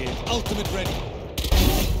down, kid. Ultimate ready.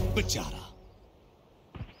 Bachara.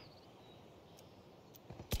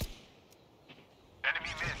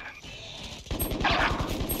 Enemy mid.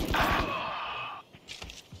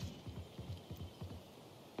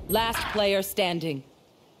 Last player standing.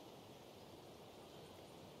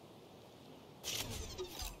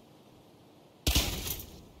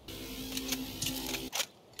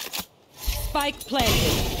 Spike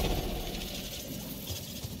planted.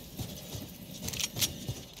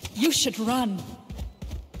 You should run.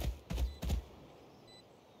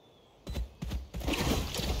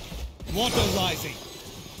 Water rising.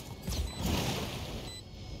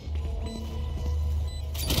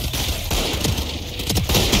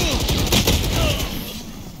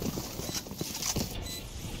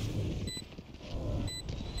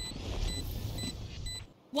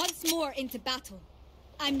 Once more into battle.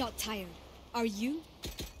 I'm not tired. Are you?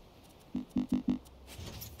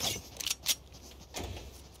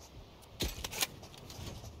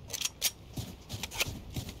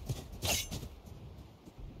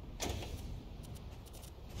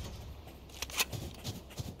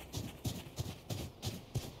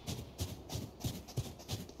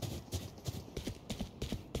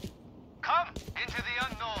 Come into the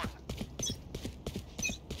unknown.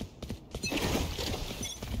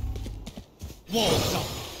 Walls up.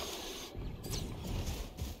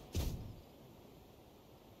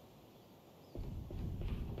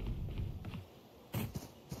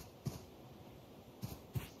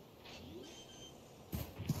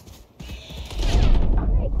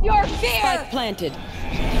 Your fear! Spike planted.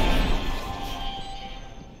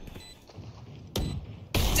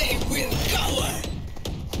 They will cower.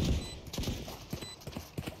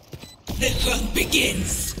 hunt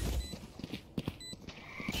begins.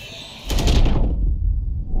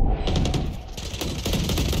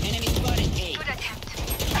 Enemy spotted A. Good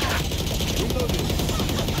attempt.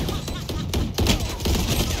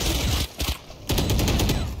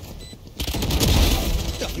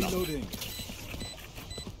 Reloading.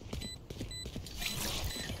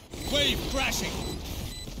 Wave crashing.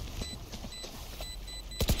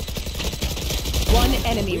 One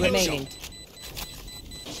enemy remaining.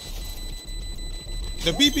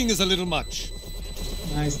 The beeping is a little much.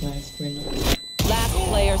 Nice, nice. Winner. Last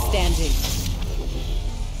player standing.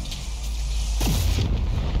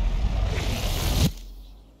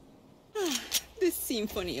 The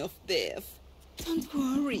symphony of death. Don't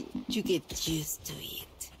worry, you get used to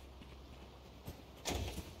it.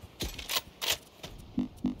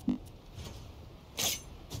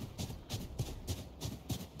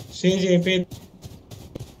 Change A पे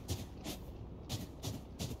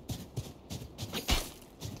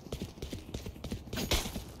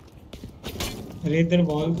अरे इधर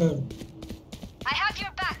ball कर I have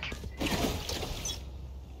your back.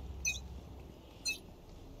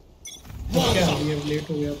 क्या ये late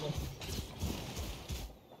हो गया था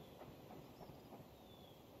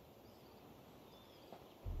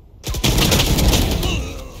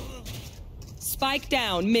Spike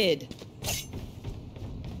down mid.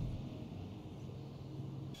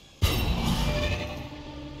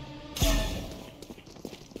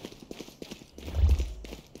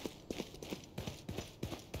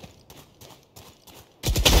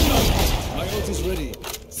 My ult is ready.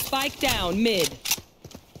 Spike down mid.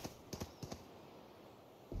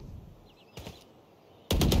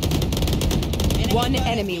 One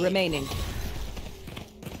enemy remaining.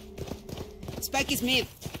 Spike is mid.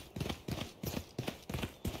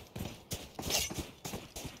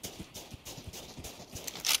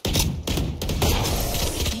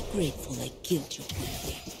 Be grateful I killed you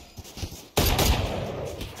quickly.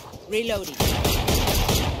 Reloading.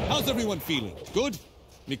 How's everyone feeling? Good?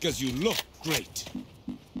 Because you look great.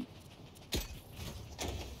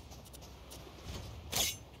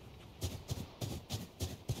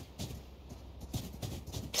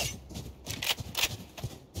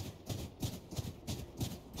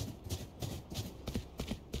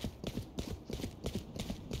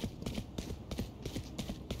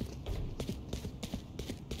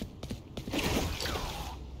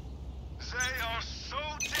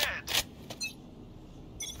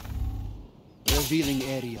 Revealing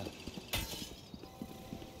area.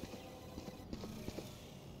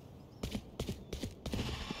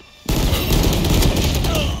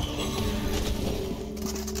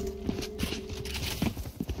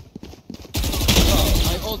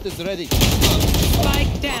 My ult is ready.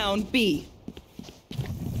 Spike down B.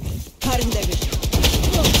 Cutting their vision.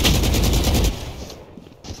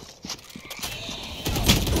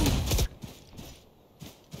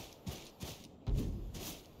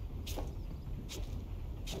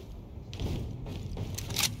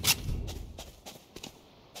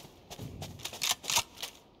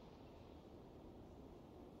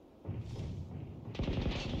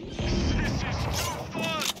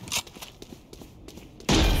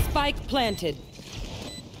 Spike planted.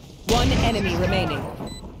 One enemy remaining.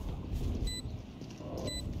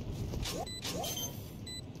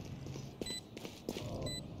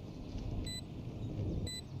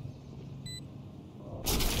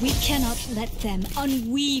 We cannot let them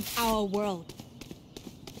unweave our world.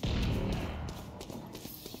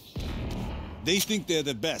 They think they're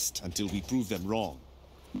the best until we prove them wrong.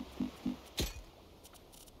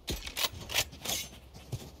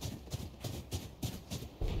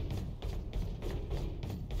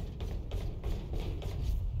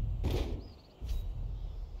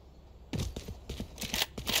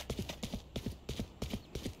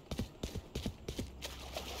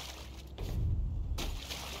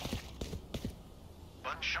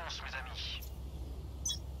 Bonne chance, mes amis.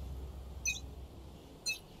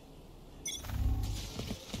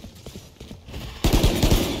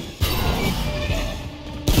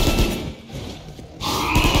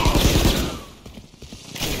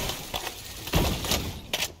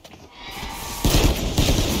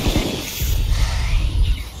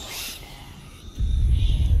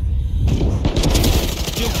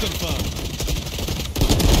 Kill confirmed.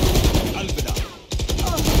 Alvida.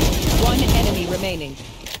 One enemy remaining.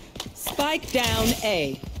 Spike down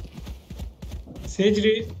A. Says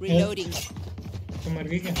रे Reloading. तो मर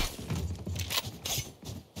गई क्या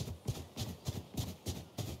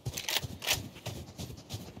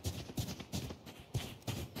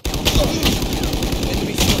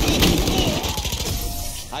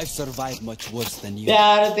I've survived much worse than you.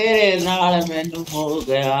 प्यार तेरे नाल मैनू हो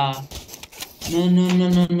गया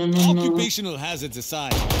No. Occupational hazards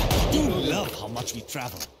aside, I do love how much we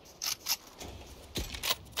travel.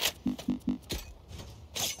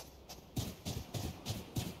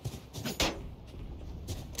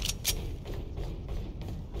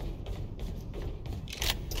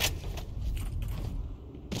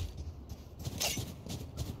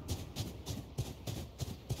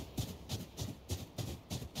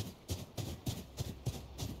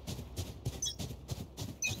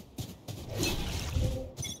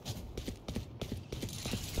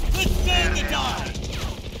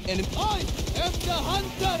 And I am the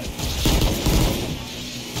hunter!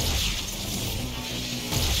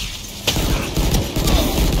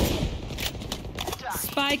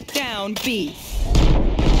 Spike down B.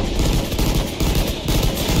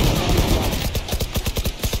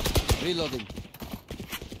 Reloading.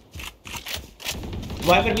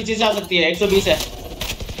 Wiper पीछे से आ सकती है 120 है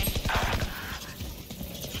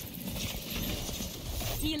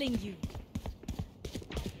Healing you.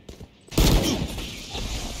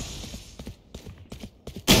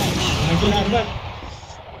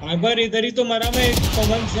 हार्बर इधर ही तो मरा मैं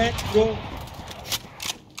common set bro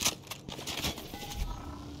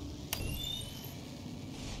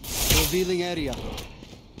Revealing area.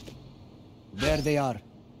 There they are.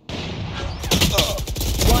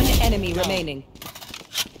 One enemy remaining.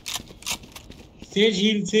 Says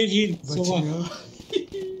heal सोवा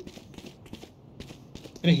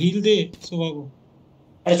अरे हील दे सोवा को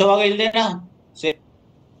अरे सोवा को हील दे ना से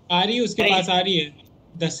आ रही है उसके पास आ रही है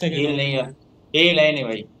 10 सेकंड हील नहीं है हील है नहीं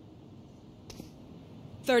भाई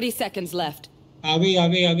 30 seconds left. आ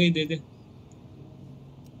गई दे दे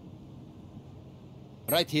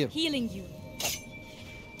Right here. Healing you.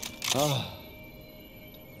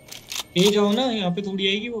 ए जाओ ना यहाँ पे थोड़ी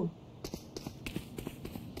आएगी वो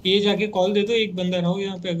ए जाके कॉल दे दो एक बंदा रहो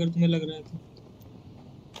यहाँ पे अगर तुम्हें लग रहा है तो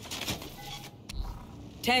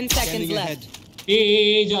 10 seconds left.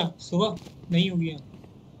 ए जा सुबह नहीं हो गया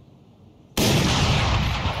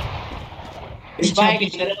स्पाइक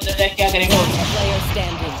इधर उधर देख क्या करेंगे Player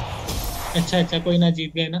standing. अच्छा कोई ना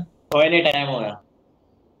जीत गए ना कोई नहीं टाइम हो गया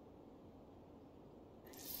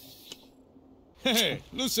Hey,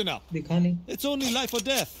 loosen up. दिखा नहीं It's only life or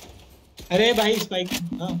death. अरे भाई स्पाइक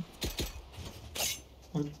हाँ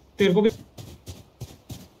और तेरे को भी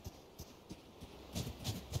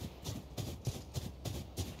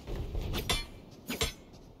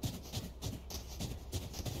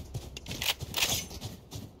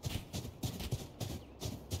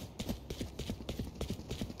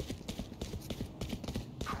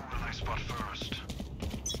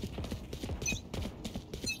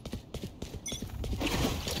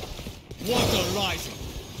Water rising.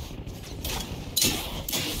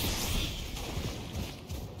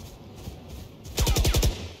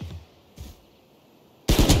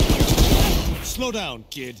 Slow down,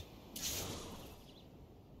 kid.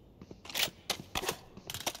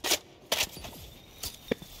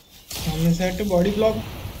 सामने set body block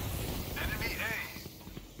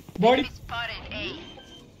body Spotted A.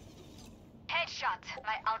 Headshot.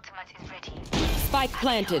 My ultimate is ready. Spike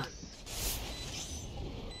planted.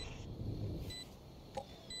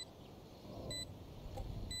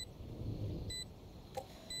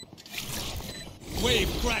 Wave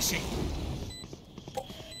crashing.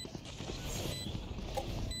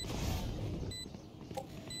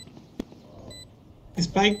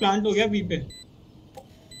 Spike plant हो गया बी पे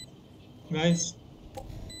guys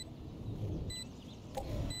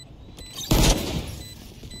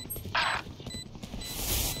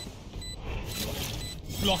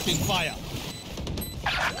Blocking fire.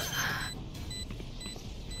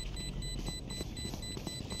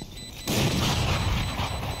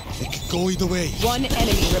 It could go either way. One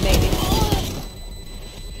enemy remaining.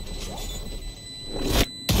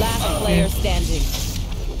 Last player standing.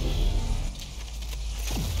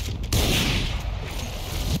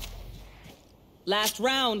 Last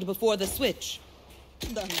round before the switch.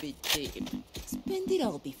 Don't be cheap. Spend it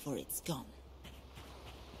all before it's gone.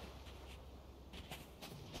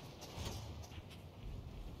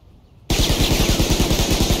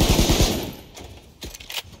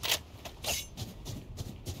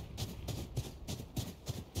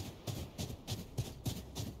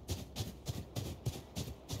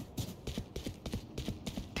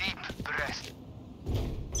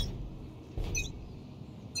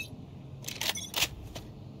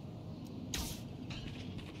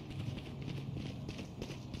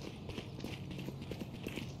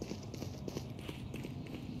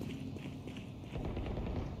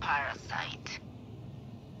 Parasite.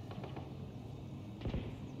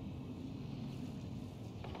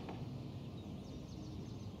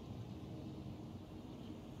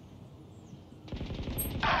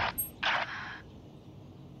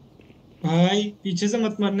 भाई पीछे से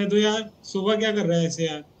मत मरने दो यार। सुबह क्या कर रहा है ऐसे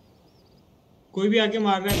यार? कोई भी आके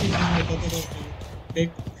मार रहा है पीछे से, बताते रहो। देख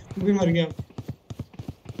तू भी मर गया।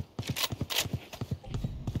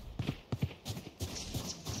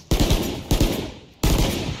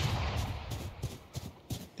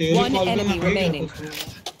 One enemy remaining.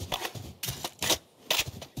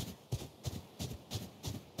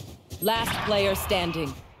 Last player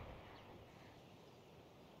standing.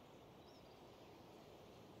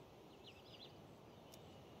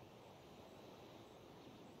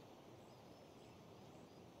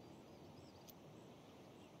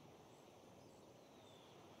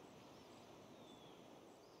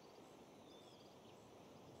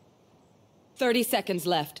 Thirty seconds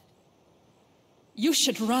left. You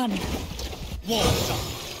should run.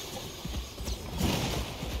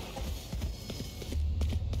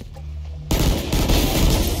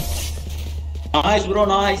 Nice, bro,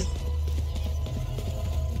 nice.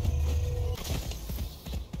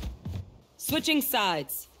 Switching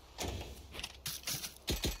sides.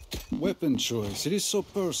 Weapon choice. It is so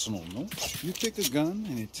personal, no? You pick a gun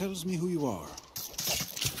and it tells me who you are.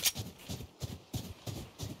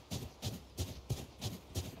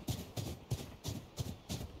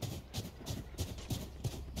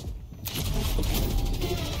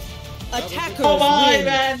 Attackers Oh my win.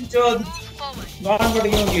 man, John. Gone for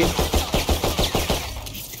the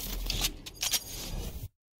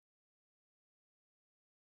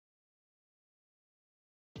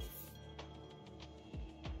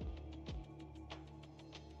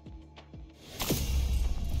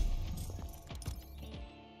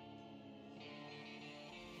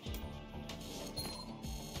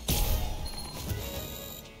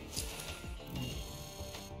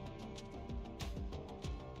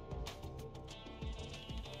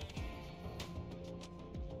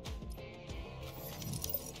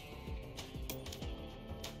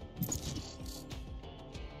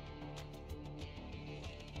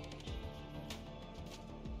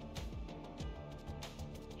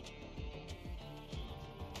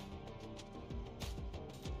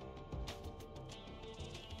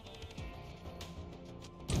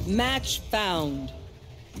Match found.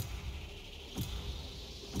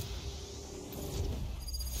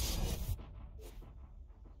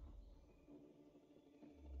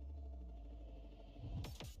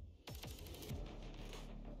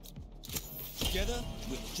 Together,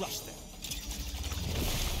 we'll crush them.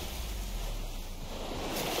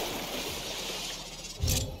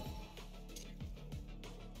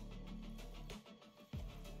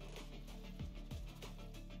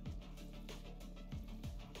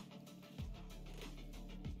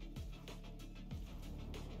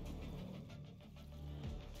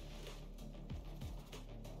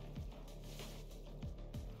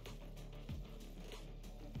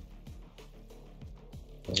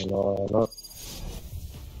 No.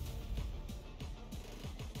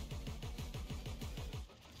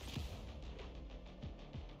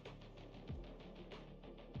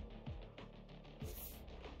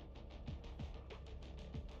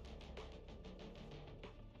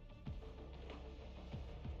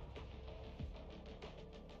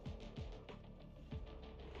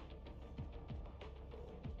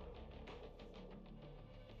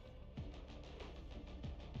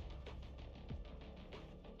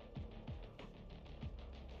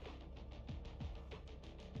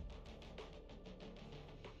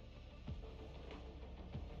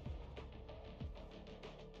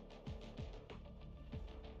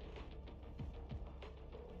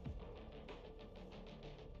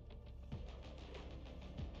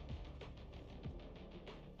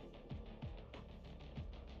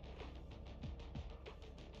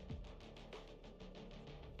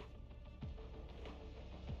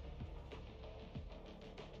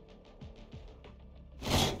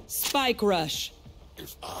 Spike rush.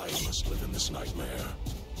 If I must live in this nightmare,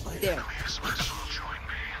 my enemies will soon join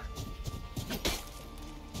me.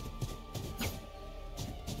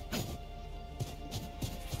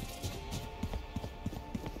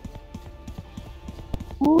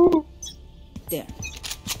 There.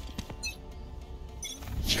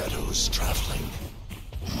 Shadows traveling.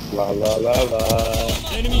 La la la la.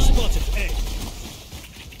 Enemy spotted A.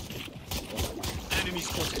 Enemy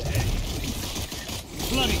spotted A.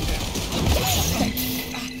 Flooding them.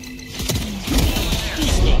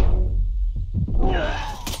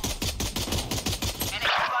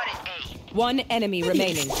 One enemy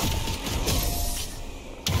remaining.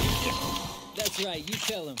 That's right, you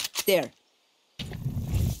tell him. There.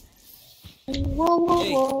 Hey,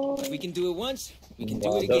 we can do it once, we can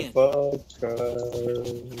do it again.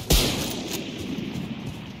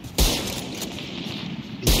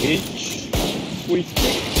 Bitch. We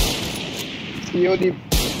COD.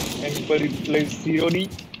 Anybody play COD?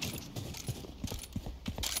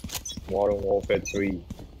 Modern Warfare 3.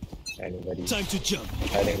 Anybody? Time to jump.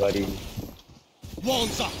 Anybody?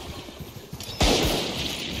 Walls up.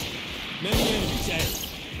 Many enemies ahead.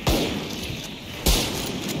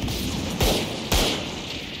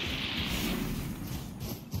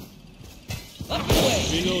 Up the way.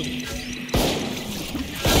 Reloading.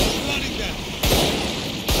 Running down.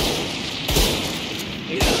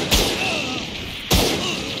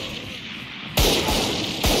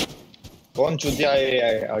 कौन चुतिया है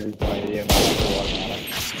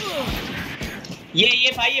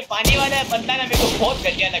ये भाई ये पानी वाला बंदा ना मेरे को बहुत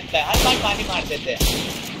घटिया लगता है, हर बार पानी मार देते हैं।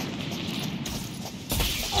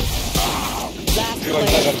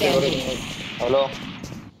 हेलो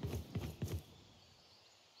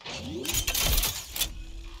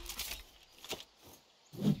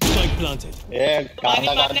ये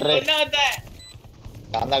कांदा काट रहे,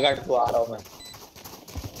 कांदा काट को आ रहा हूँ मैं।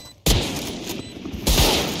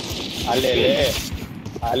 अले ले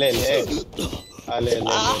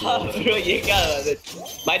ब्रो ये क्या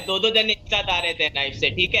भाई, दो जन एक साथ आ रहे थे नाइफ से,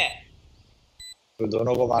 ठीक है तो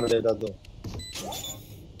दोनों को मार देता तू।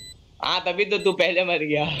 हाँ तभी तो तू पहले मर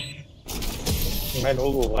गया। मैं नो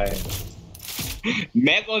वो भाई,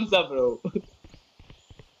 मैं कौन सा bro.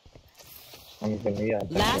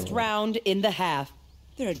 Last round in the half.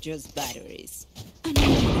 They're just batteries.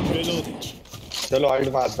 चलो आइड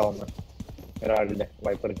मारता हूँ मैं, मेरा आइड है,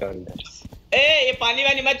 वाइपर का आइड है। ये पानी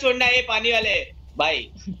वाली मत छोड़ना, ये पानी वाले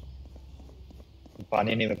भाई।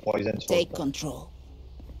 पानी नहीं, मैं पॉइजन छोड़ता हूँ। Take control.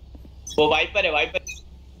 वो वाइपर है, wiper.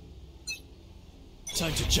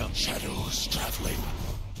 Time to jump. Shadows traveling.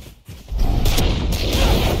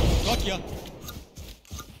 Got ya.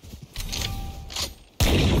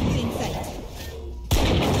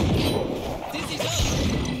 This is up.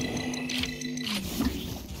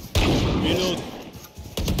 Reload.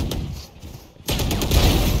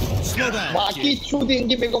 Slow down. बाकी छू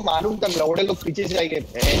देंगे मेरे को मालूम था, लौड़े लोग पीछे से आएंगे।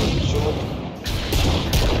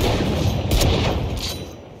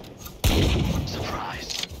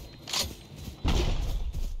 Surprise.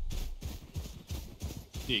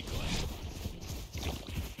 Decoy.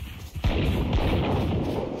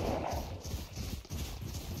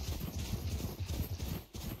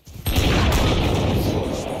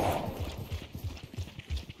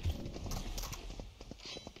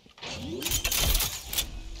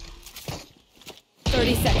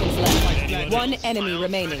 One enemy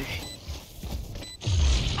remaining.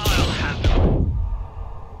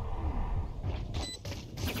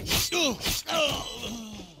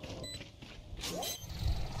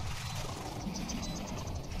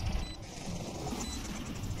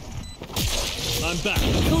 I'm back.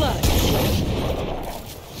 Clutch.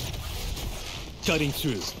 Cutting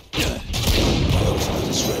through.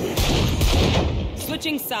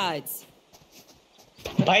 Switching sides.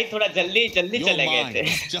 भाई थोड़ा जल्दी चले गए थे।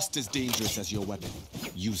 Just as dangerous as your weapon.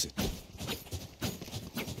 Use it.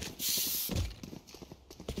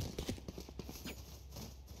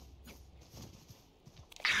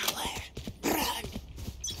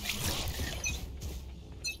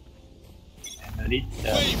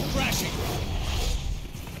 Wave crashing.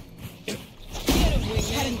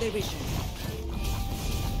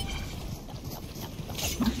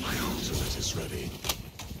 My ultimate is ready.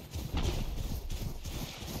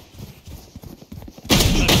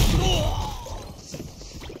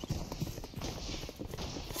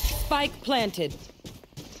 Spike planted.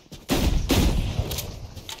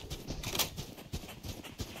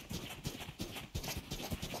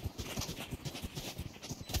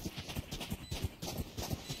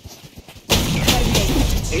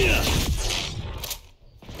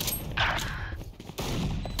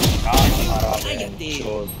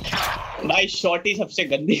 भाई शॉट ही सबसे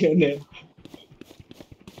गंदी गन है।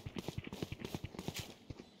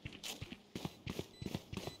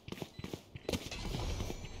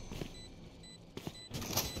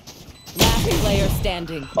 Player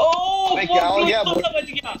standing. Oh, क्या हो गया? बच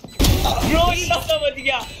गया। Bro, इतना बच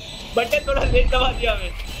गया। बटन थोड़ा लेट दबा दिया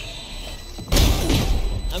मैं।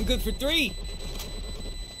 I'm good for 3.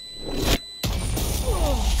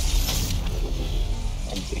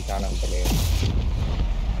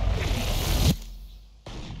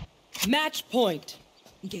 Match point.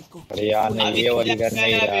 अरे यार नहीं, ये वाली गन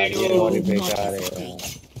नहीं यार, ये वाली बेकार है।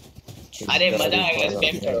 अरे मजा आएगा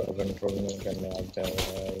स्पैम करो। कंट्रोल नहीं करने आता है।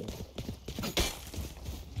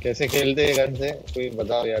 कैसे खेलते हैं गन से, कोई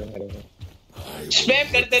बताओ यार मेरे को।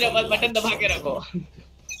 स्पैम करते रहो, बस बटन दबा के रखो।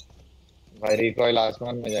 भाई रिकॉइल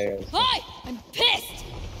आसमान में जाएगा। Hi, I'm pissed.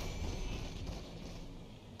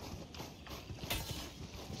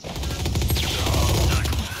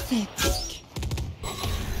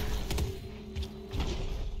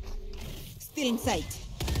 in sight.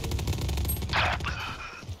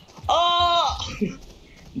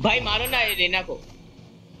 भाई मारो ना रेना को।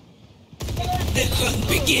 The hunt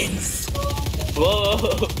begins. वो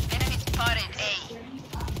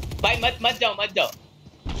भाई मत जाओ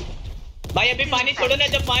भाई अभी पानी छोड़ो ना,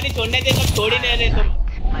 जब पानी छोड़ने दे तब छोड़ ही नहीं रहे तुम।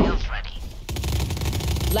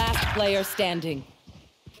 Last player standing.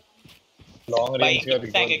 Long range का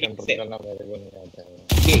रिकॉर्ड कंट्रोल करना मेरे को नहीं आता है।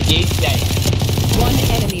 गेट जाए। One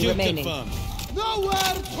enemy remaining.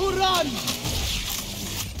 Nowhere to run.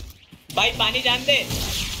 भाई पानी जान दे।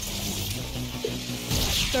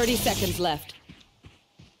 30 seconds left.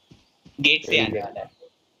 गेट से आने वाला है।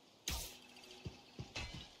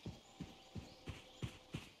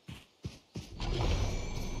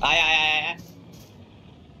 आया।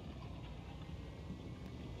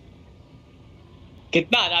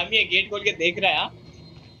 कितना आरामी है, गेट खोल के देख रहा है।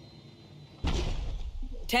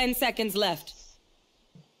 10 seconds left.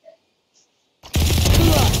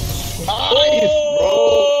 Nice, bro.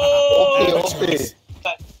 Okay.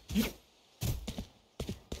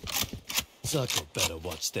 Zucker better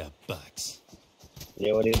watch their backs.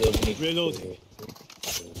 ये वाली दो minute Reloading.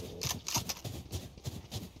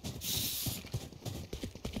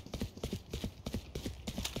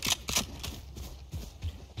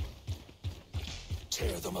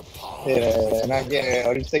 Tear them apart. ना क्या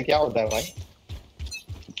और इससे क्या होता है भाई?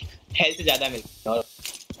 हेल्थ ज्यादा मिलता है।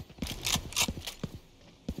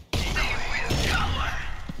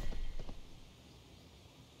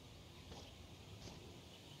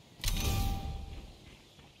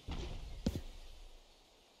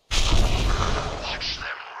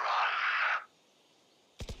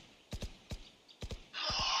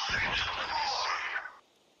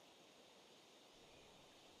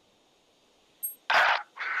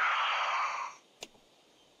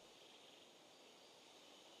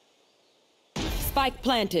 Spike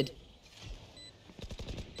planted.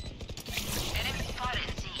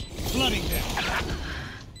 Flooding them.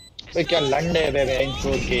 भाई क्या लंड है बे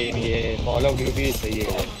बेंचो गेम ये कॉल ऑफ ड्यूटी सही है।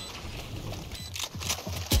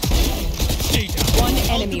 One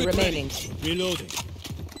enemy remaining. Reloading.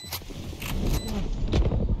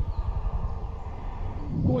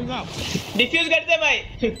 Going up. Diffuse करते भाई।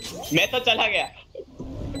 मैं तो चला गया।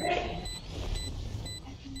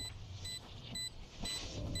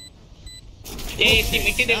 ये इसकी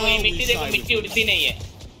मिट्टी देखो, मिट्टी उड़ती नहीं है।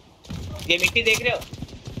 ये मिट्टी देख रहे हो?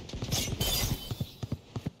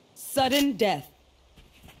 Sudden death.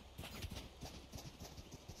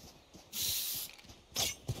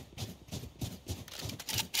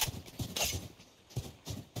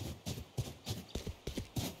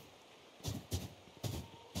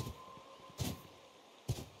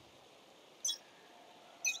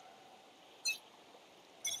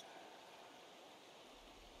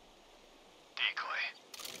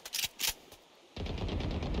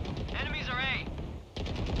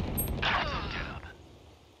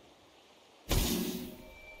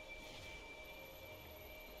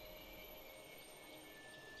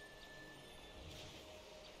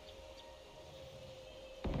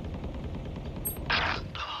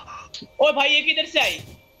 ओए भाई ये किधर से आई?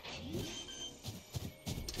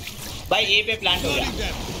 भाई ए पे प्लांट हो गया।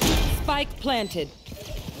 Spike planted.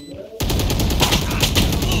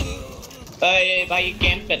 अरे भाई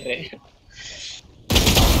कैंप कर रहे हैं।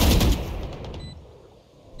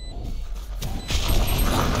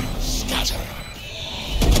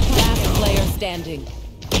 Last player standing.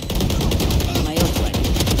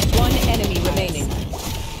 One enemy remaining.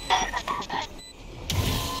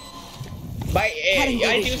 भाई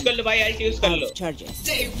अल्ट यूज कर लो भाई, अल्ट यूज कर लो।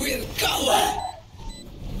 They will cover.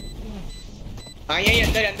 हाँ यही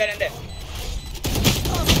अंदर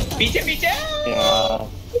पीछे यार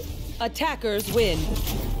Attackers win.